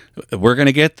 we're going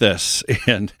to get this.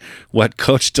 And what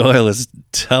Coach Doyle is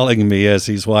telling me as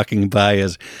he's walking by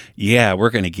is, yeah, we're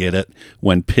going to get it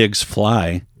when pigs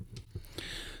fly.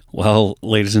 Well,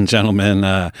 ladies and gentlemen,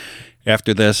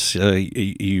 After this,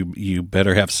 you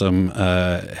better have some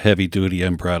heavy-duty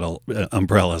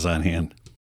umbrellas on hand.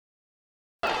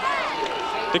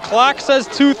 The clock says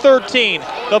 2:13.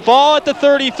 The ball at the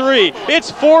 33. It's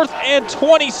 4th and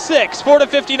 26 for the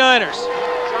 59ers.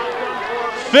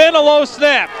 Finn, a low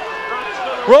snap.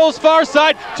 Rolls far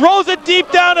side, throws it deep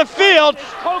down the field.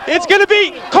 It's going to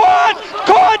be caught!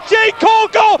 Jake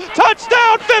Kolko!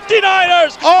 Touchdown,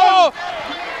 59ers! Oh,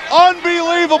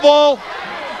 unbelievable.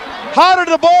 How did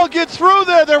the ball get through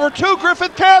there? There were 2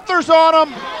 Griffith Panthers on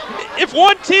him. If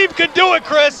one team could do it,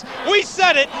 Chris, we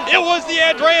said it, it was the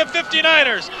Andrean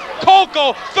 59ers.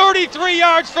 Kolko, 33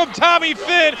 yards from Tommy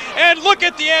Finn, and look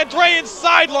at the Andrean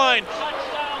sideline.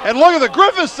 And look at the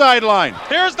Griffith sideline.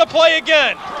 Here's the play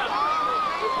again.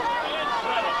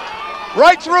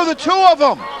 Right through the 2 of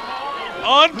them.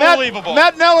 Unbelievable.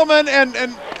 Matt Nellerman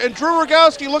and Drew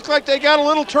Rogowski looked like they got a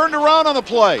little turned around on the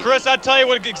play. Chris, I'll tell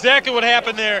you exactly what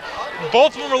happened there.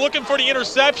 Both of them were looking for the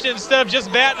interception instead of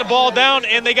just batting the ball down,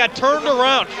 and they got turned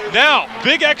around. Now,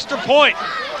 big extra point.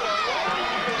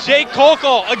 Jake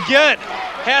Kolko, again,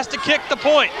 has to kick the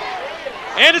point.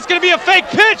 And it's going to be a fake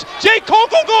pitch. Jake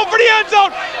Kolko going for the end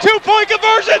zone. 2-point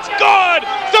conversion's gone.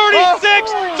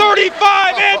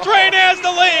 36-35. Andrean has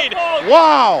the lead.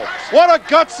 Wow. What a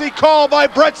gutsy call by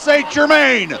Brett St.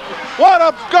 Germain. What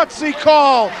a gutsy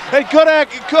call and good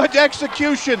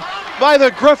execution by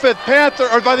the Griffith Panther,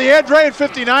 or by the Andrean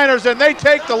 59ers, and they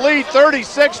take the lead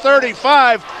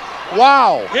 36-35.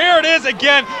 Wow. Here it is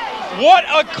again. What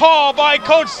a call by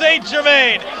Coach St.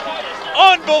 Germain.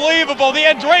 Unbelievable. The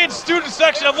Andrean student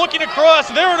section, I'm looking across,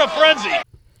 they're in a frenzy.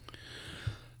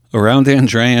 Around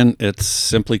Andrean, it's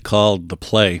simply called the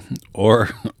play, or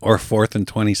 4th and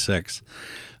 26.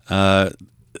 And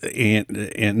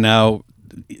now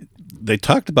they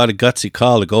talked about a gutsy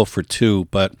call to go for 2,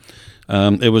 but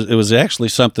it was actually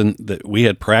something that we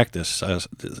had practiced.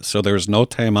 So there was no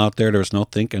time out there. There was no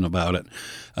thinking about it.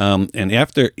 And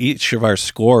after each of our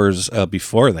scores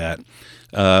before that,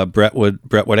 Brett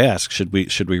would ask, should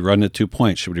we run the 2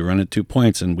 points? Should we run the 2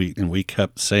 points? And we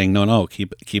kept saying no,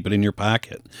 keep it in your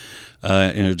pocket.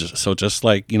 And just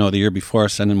like the year before,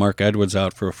 sending Mark Edwards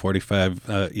out for a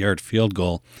 45-yard field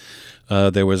goal,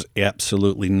 there was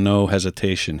absolutely no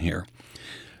hesitation here.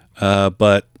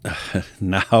 But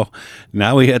now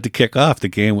we had to kick off the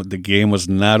game. The game was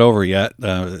not over yet.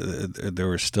 There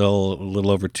were still a little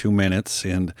over 2 minutes,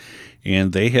 and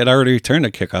they had already returned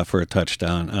a kickoff for a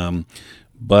touchdown.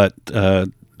 But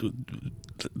the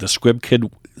squib kick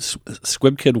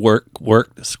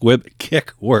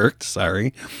worked.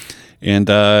 Sorry, and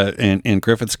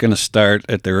Griffith's going to start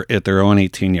at their own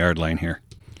 18-yard line here.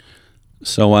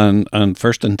 So on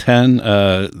 1st and 10,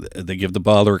 they give the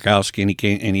ball to Rogowski, and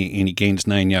he gains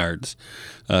 9 yards.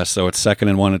 So it's 2nd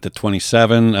and 1 at the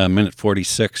 27, minute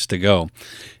 46 to go.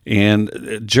 And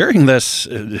during this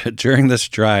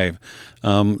drive,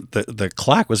 the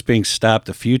clock was being stopped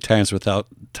a few times without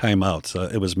timeouts.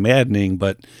 It was maddening,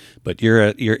 but you're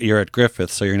at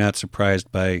Griffith, so you're not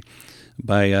surprised by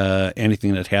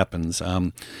anything that happens.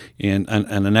 And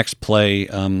on the next play,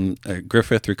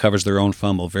 Griffith recovers their own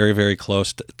fumble, very, very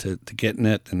close to getting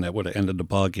it, and that would have ended the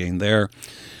ball game there.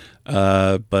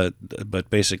 But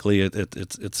basically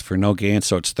it's for no gain,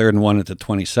 so it's 3rd and 1 at the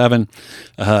 27.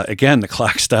 Again, the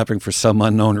clock stopping for some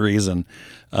unknown reason.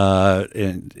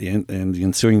 In the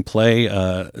ensuing play,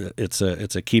 it's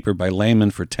a keeper by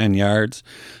Lehman for 10 yards.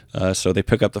 So they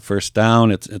pick up the first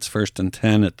down. It's 1st and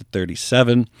 10 at the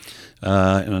 37.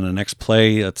 And on the next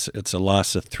play, it's a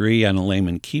loss of 3 on a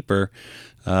Lehman keeper.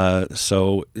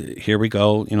 So here we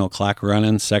go, clock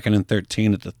running, 2nd and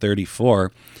 13 at the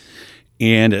 34.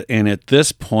 And at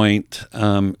this point,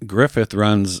 Griffith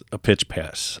runs a pitch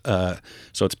pass.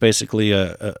 So it's basically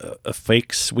a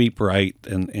fake sweep right,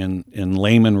 and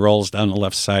Lehman rolls down the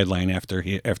left sideline after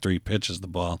he pitches the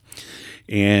ball,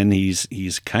 and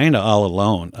he's kind of all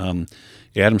alone.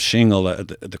 Adam Shingle,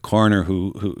 the corner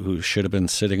who should have been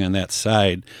sitting on that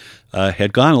side,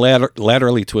 had gone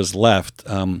laterally to his left.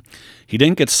 He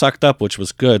didn't get sucked up, which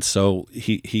was good. So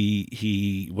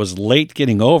he was late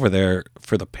getting over there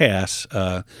for the pass,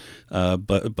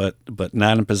 but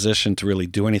not in position to really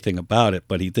do anything about it.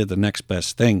 But he did the next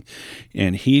best thing,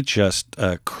 and he just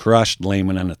crushed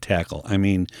Lehman on a tackle. I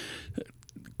mean,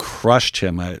 crushed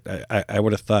him. I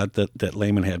would have thought that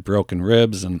Lehman had broken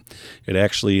ribs, and it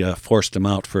actually forced him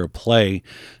out for a play.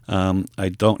 I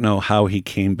don't know how he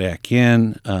came back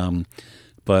in.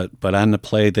 But on the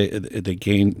play, they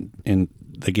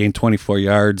gained 24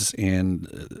 yards,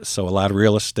 and so a lot of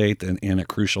real estate and a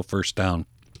crucial first down.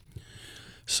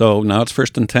 So now it's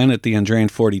 1st and 10 at the Andrean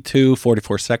 42,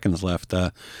 44 seconds left.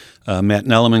 Matt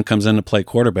Nelleman comes in to play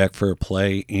quarterback for a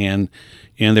play, and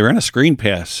they ran a screen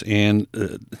pass, and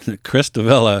Chris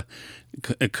Davila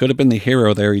could have been the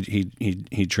hero there.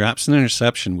 He drops an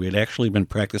interception. We had actually been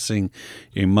practicing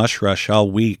a mush rush all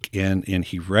week, and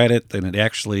he read it, and it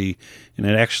actually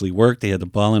worked. He had the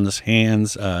ball in his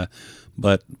hands,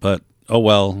 but oh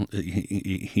well,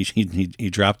 he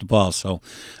dropped the ball. So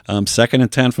 2nd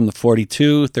and 10 from the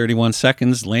 42, 31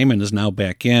 seconds. Lehman is now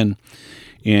back in,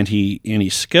 and he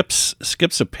skips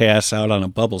a pass out on a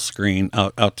bubble screen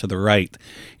out to the right.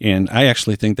 And I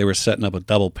actually think they were setting up a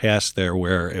double pass there,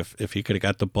 where if he could have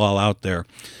got the ball out there,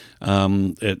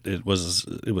 it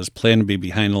was planned to be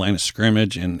behind the line of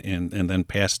scrimmage and then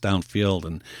passed downfield.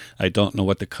 And I don't know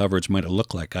what the coverage might have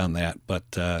looked like on that,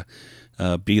 but.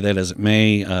 Be that as it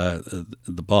may, the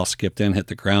ball skipped in, hit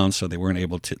the ground, so they weren't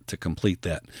able to complete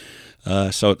that.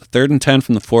 So 3rd and 10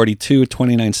 from the 42,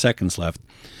 29 seconds left.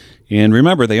 And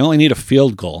remember, they only need a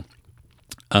field goal.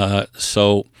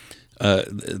 So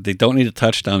they don't need a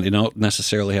touchdown. They don't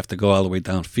necessarily have to go all the way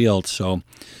downfield. So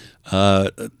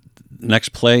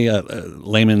next play,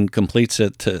 Lehman completes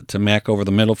it to Mack over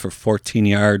the middle for 14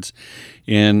 yards.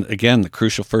 And again, the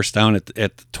crucial first down at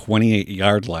the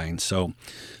 28-yard line. So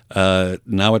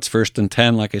now it's 1st and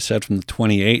 10, like I said, from the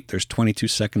 28. There's 22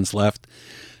 seconds left.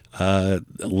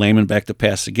 Lehman back to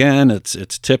pass again.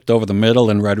 It's tipped over the middle,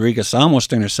 and Rodriguez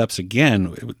almost intercepts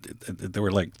again. There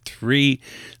were like three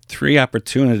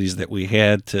opportunities that we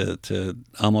had to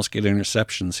almost get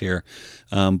interceptions here,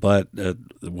 but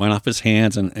went off his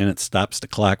hands, and it stops the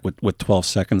clock with 12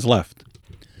 seconds left.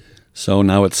 So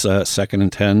now it's 2nd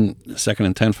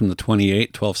and 10 from the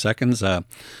 28, 12 seconds.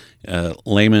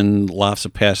 Lehman lofts a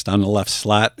pass down the left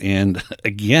slot, and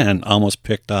again almost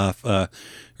picked off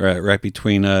right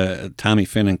between Tommy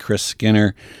Finn and Chris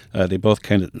Skinner. They both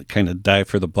kind of dive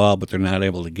for the ball, but they're not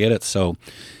able to get it. So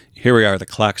here we are. The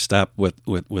clock stopped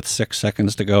with 6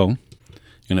 seconds to go,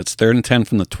 and it's 3rd and 10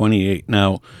 from the 28.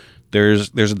 Now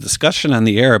there's a discussion on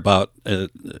the air about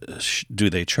do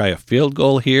they try a field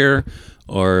goal here,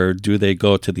 or do they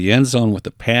go to the end zone with the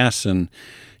pass? And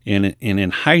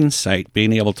in hindsight,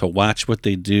 being able to watch what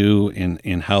they do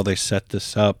and how they set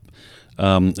this up,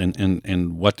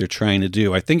 and what they're trying to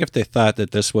do, I think if they thought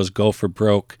that this was go for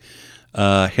broke,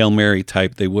 Hail Mary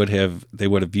type, they would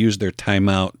have used their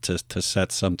timeout to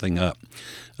set something up.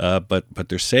 But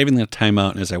they're saving the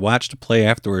timeout. And as I watched the play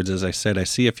afterwards, as I said, I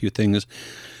see a few things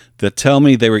that tell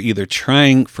me they were either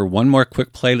trying for one more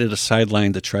quick play to the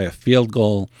sideline to try a field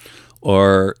goal,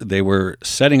 or they were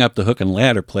setting up the hook and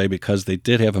ladder play because they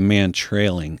did have a man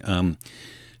trailing.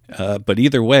 But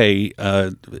either way,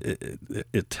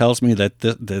 it tells me that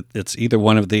it's either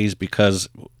one of these, because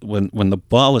when the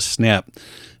ball is snapped,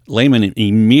 Lehman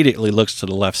immediately looks to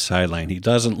the left sideline. He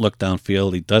doesn't look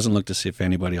downfield. He doesn't look to see if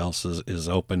anybody else is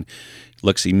open.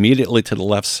 Looks immediately to the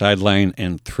left sideline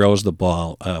and throws the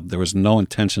ball. There was no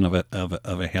intention of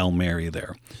a Hail Mary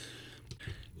there.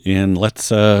 And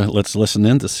let's listen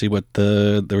in to see what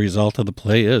the result of the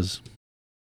play is.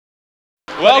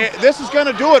 Well, this is going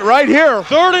to do it right here.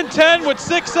 3rd and 10 with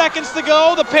 6 seconds to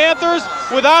go. The Panthers,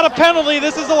 without a penalty,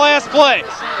 this is the last play.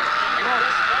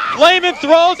 Lehman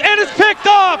throws, and it's picked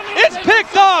off. It's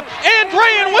picked off.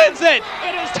 Andrean wins it.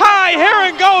 Ty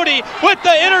Herringody with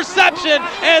the interception,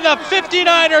 and the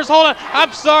 59ers, hold on,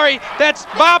 I'm sorry, that's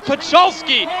Bob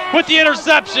Pacholski with the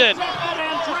interception.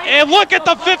 And look at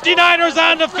the 59ers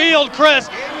on the field, Chris.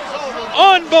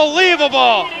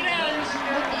 Unbelievable.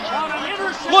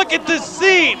 Look at this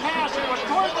scene.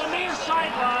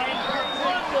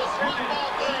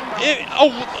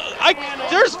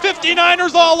 There's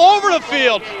 59ers all over the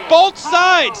field, both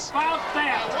sides.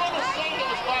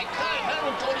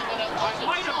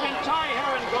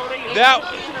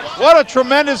 What a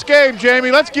tremendous game,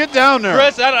 Jamie. Let's get down there.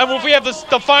 Chris, I don't know if we have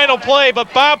the final play,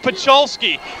 but Bob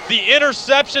Pacholski, the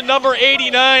interception, number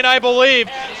 89, I believe,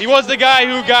 he was the guy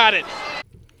who got it.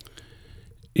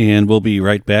 And we'll be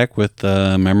right back with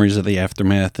memories of the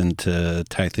aftermath and to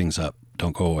tie things up.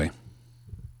 Don't go away.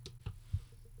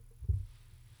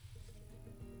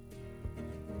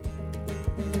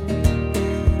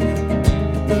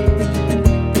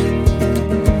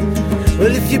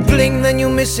 Well, if you blink, then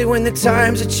you'll miss it when the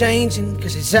times are changing.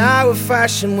 'Cause it's our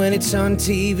fashion when it's on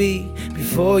TV.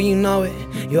 Before you know it,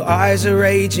 your eyes are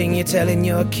raging. You're telling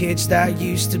your kids that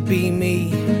used to be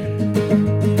me.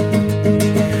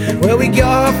 Well, we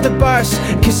got off the bus,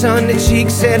 kiss on the cheek,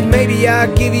 said maybe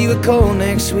I'll give you a call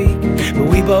next week. But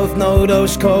we both know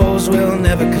those calls will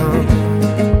never come.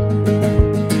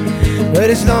 But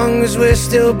as long as we're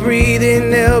still breathing,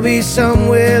 there'll be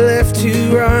somewhere left to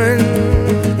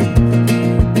run.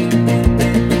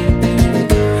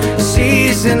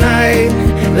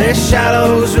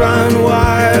 shadows run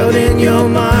wild in your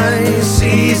mind.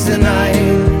 Seize the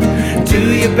night,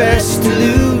 do your best to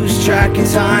lose track of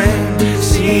time.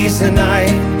 Seize the night,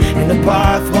 and the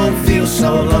path won't feel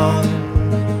so long.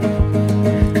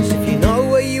 'Cause if you know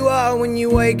where you are when you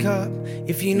wake up,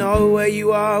 if you know where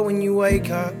you are when you wake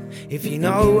up, if you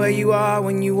know where you are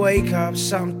when you wake up,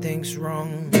 something's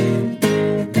wrong.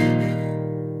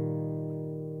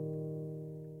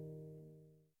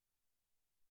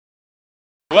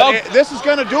 Well, This is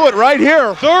going to do it right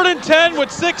here. 3rd and 10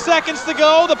 with 6 seconds to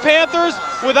go. The Panthers,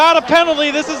 without a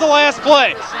penalty, this is the last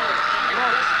play.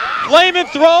 Lehman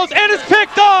throws, and it's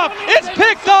picked off. It's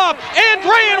picked off.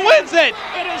 Andrean wins it.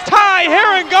 Ty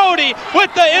Herringody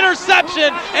with the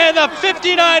interception, and the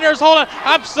 59ers, hold on,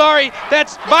 I'm sorry,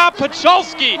 that's Bob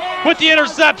Pacholski with the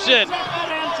interception.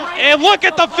 And look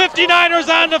at the 59ers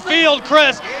on the field,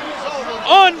 Chris.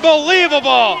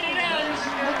 Unbelievable.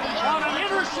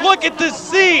 Look at this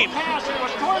scene.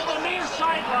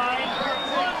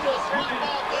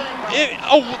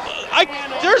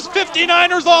 There's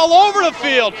 59ers all over the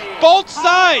field, both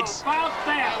sides.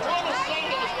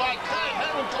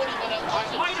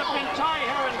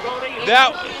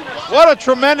 What a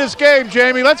tremendous game,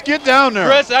 Jamie. Let's get down there.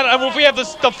 Chris, I don't know if we have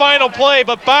the final play,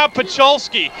 but Bob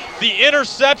Pacholski, the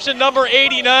interception number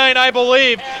 89, I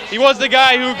believe, he was the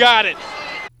guy who got it.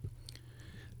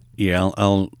 Yeah,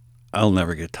 I'll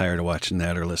never get tired of watching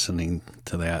that or listening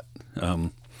to that.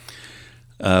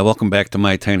 Welcome back to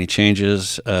My Tiny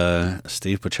Changes.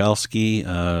 Steve Pacholski,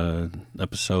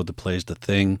 episode that plays the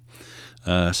thing.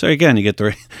 So again, you get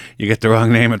the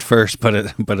wrong name at first, but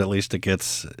at least it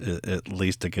gets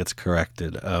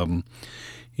corrected.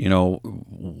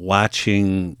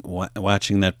 Watching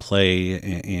that play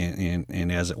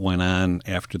and as it went on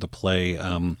after the play,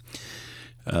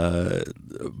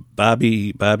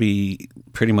 Bobby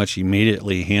pretty much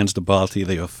immediately hands the ball to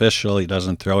the official. He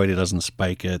doesn't throw it, he doesn't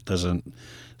spike it, doesn't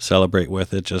celebrate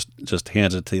with it, just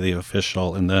hands it to the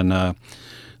official, and then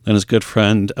his good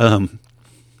friend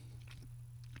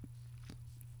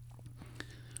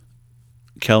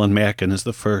Kellen Mackin is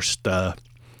the first to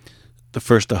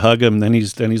hug him. Then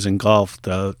he's engulfed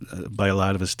by a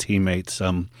lot of his teammates.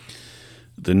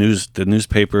 The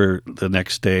newspaper the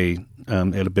next day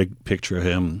had a big picture of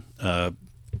him,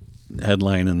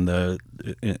 headline in the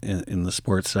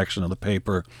sports section of the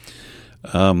paper.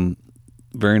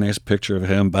 Very nice picture of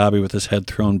him, Bobby with his head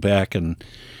thrown back and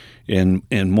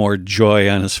more joy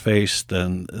on his face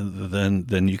than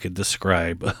you could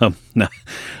describe.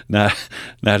 Not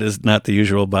the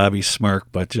usual Bobby smirk,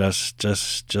 but just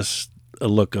a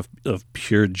look of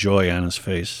pure joy on his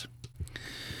face.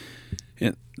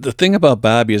 And the thing about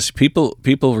Bobby is people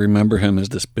remember him as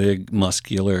this big,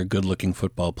 muscular, good-looking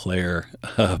football player,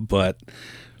 but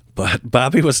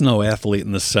Bobby was no athlete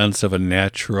in the sense of a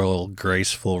natural,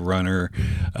 graceful runner,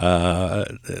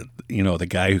 the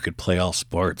guy who could play all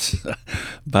sports.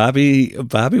 Bobby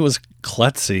was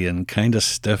klutzy and kind of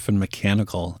stiff and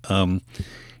mechanical.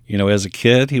 As a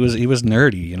kid, he was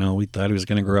nerdy. We thought he was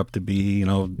going to grow up to be,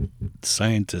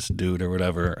 scientist dude or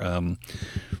whatever.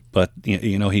 But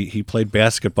he played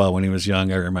basketball when he was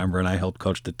young, I remember, and I helped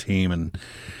coach the team, and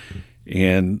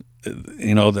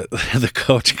the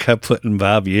coach kept putting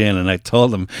Bobby in, and I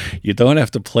told him, you don't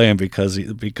have to play him because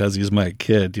he's my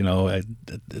kid. I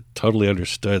totally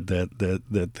understood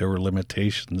that there were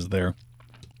limitations there.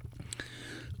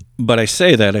 But I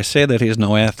say that he's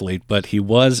no athlete, but he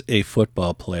was a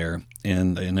football player,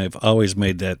 and I've always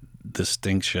made that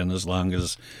distinction as long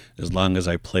as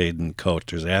I played and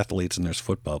coached. There's athletes and there's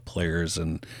football players,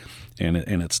 and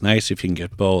it's nice if you can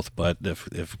get both. But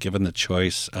if given the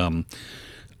choice,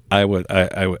 I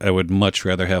would much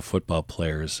rather have football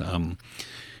players.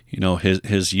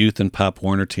 His youth and Pop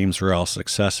Warner teams were all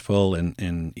successful,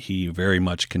 and he very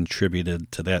much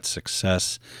contributed to that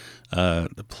success,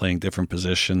 playing different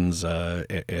positions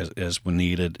as when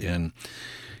needed.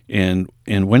 And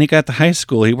when he got to high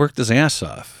school, he worked his ass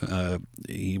off.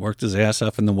 He worked his ass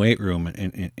off in the weight room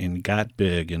and got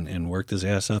big, and worked his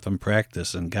ass off in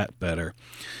practice and got better.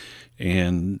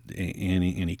 And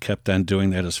he kept on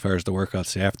doing that as far as the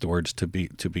workouts afterwards to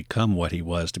become what he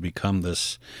was, to become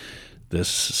this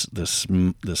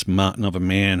mountain of a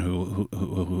man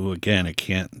who again, I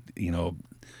can't,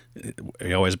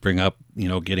 I always bring up,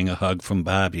 getting a hug from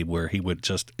Bobby, where he would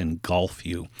just engulf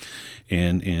you,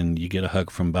 and you get a hug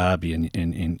from Bobby,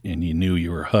 and you knew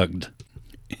you were hugged.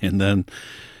 And then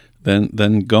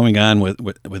going on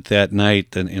with that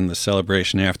night and in the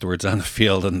celebration afterwards on the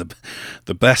field, and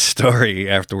the best story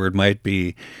afterward might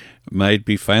be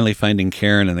finally finding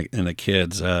Karen and the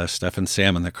kids, Steph and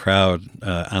Sam in the crowd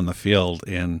on the field,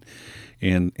 and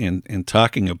and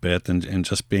talking a bit and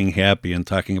just being happy and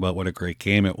talking about what a great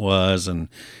game it was and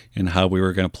how we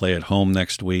were going to play at home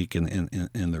next week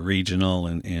in the regional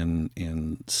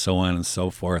and so on and so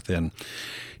forth. And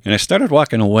I started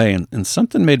walking away and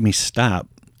something made me stop.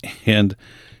 And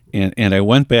I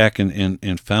went back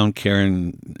and found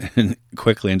Karen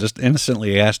quickly and just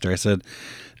innocently asked her, I said,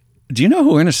 do you know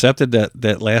who intercepted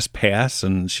that last pass?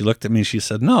 And she looked at me and she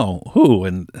said, no, who?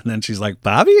 And then she's like,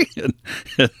 Bobby? And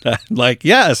I'm like,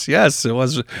 yes, it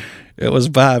was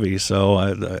Bobby. So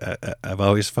I've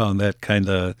always found that kind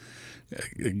of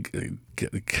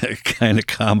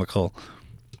comical.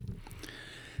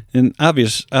 And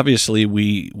obviously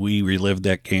we relived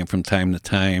that game from time to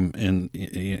time, and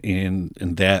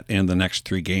that and the next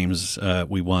 3 games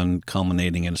we won,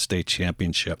 culminating in a state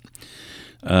championship.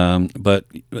 But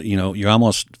you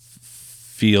almost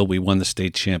feel we won the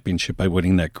state championship by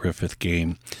winning that Griffith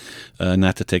game.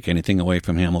 Not to take anything away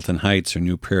from Hamilton Heights or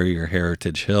New Prairie or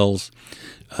Heritage Hills.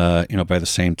 By the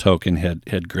same token,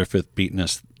 had Griffith beaten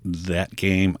us that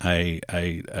game, I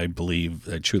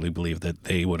truly believe that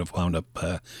they would have wound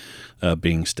up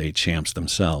being state champs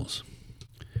themselves.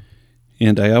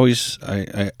 And I always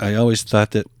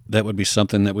thought that would be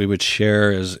something that we would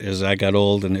share as I got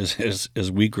old and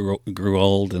as we grew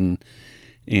old, and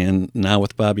now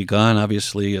with Bobby gone,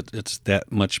 obviously it's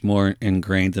that much more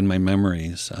ingrained in my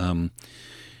memories.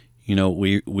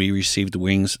 We received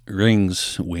rings.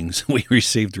 We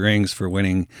received rings for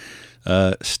winning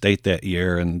state that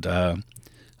year, and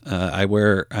I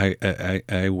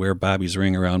wear Bobby's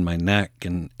ring around my neck,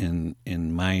 and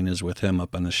mine is with him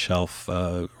up on the shelf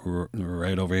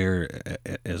right over here,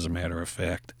 as a matter of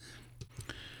fact.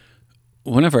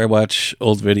 Whenever I watch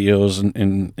old videos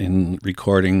and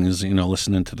recordings,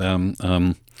 listening to them,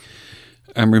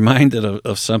 I'm reminded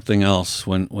of something else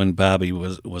when Bobby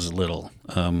was little.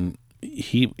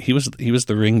 He was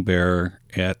the ring bearer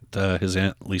at his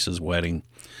Aunt Lisa's wedding.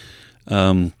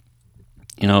 And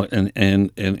at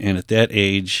that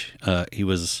age, he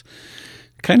was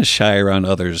kind of shy around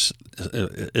others.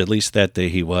 At least that day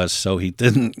he was. So he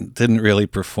didn't really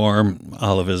perform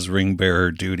all of his ring bearer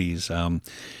duties.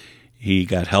 He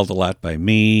got held a lot by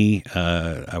me.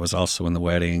 I was also in the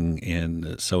wedding,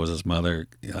 and so was his mother,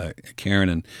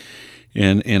 Karen,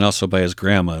 and also by his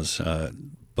grandmas.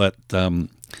 But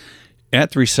at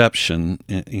the reception,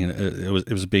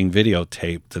 it was being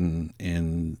videotaped,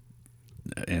 and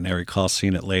I recall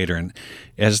seeing it later. And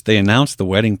as they announced the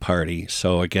wedding party,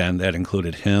 so again, that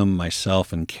included him,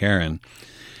 myself, and Karen.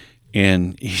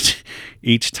 And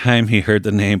each time he heard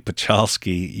the name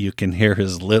Pachalski, you can hear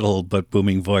his little but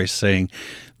booming voice saying,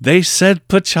 "They said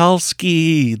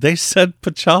Pachalski! They said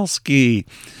Pachalski!"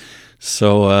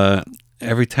 So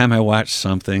every time I watch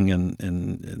something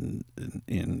and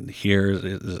hear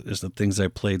is the things I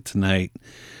played tonight,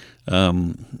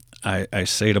 I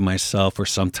say to myself, or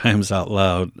sometimes out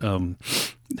loud,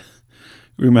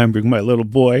 remembering my little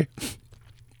boy,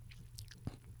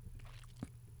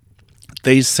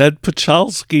 they said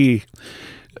Pachalski.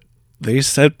 They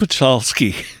said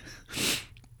Pachalski.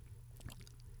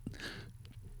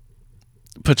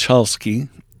 Pachalski,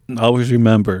 always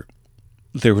remember,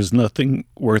 there was nothing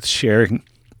worth sharing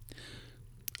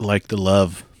like the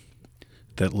love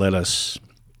that let us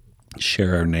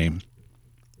share our name.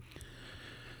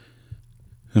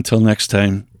 Until next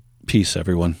time, peace,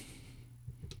 everyone.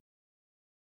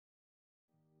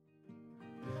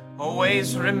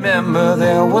 Always remember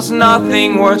there was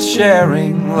nothing worth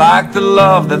sharing like the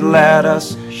love that let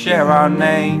us share our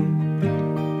name.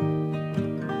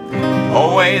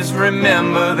 Always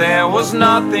remember there was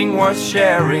nothing worth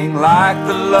sharing like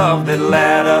the love that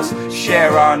let us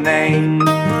share our name.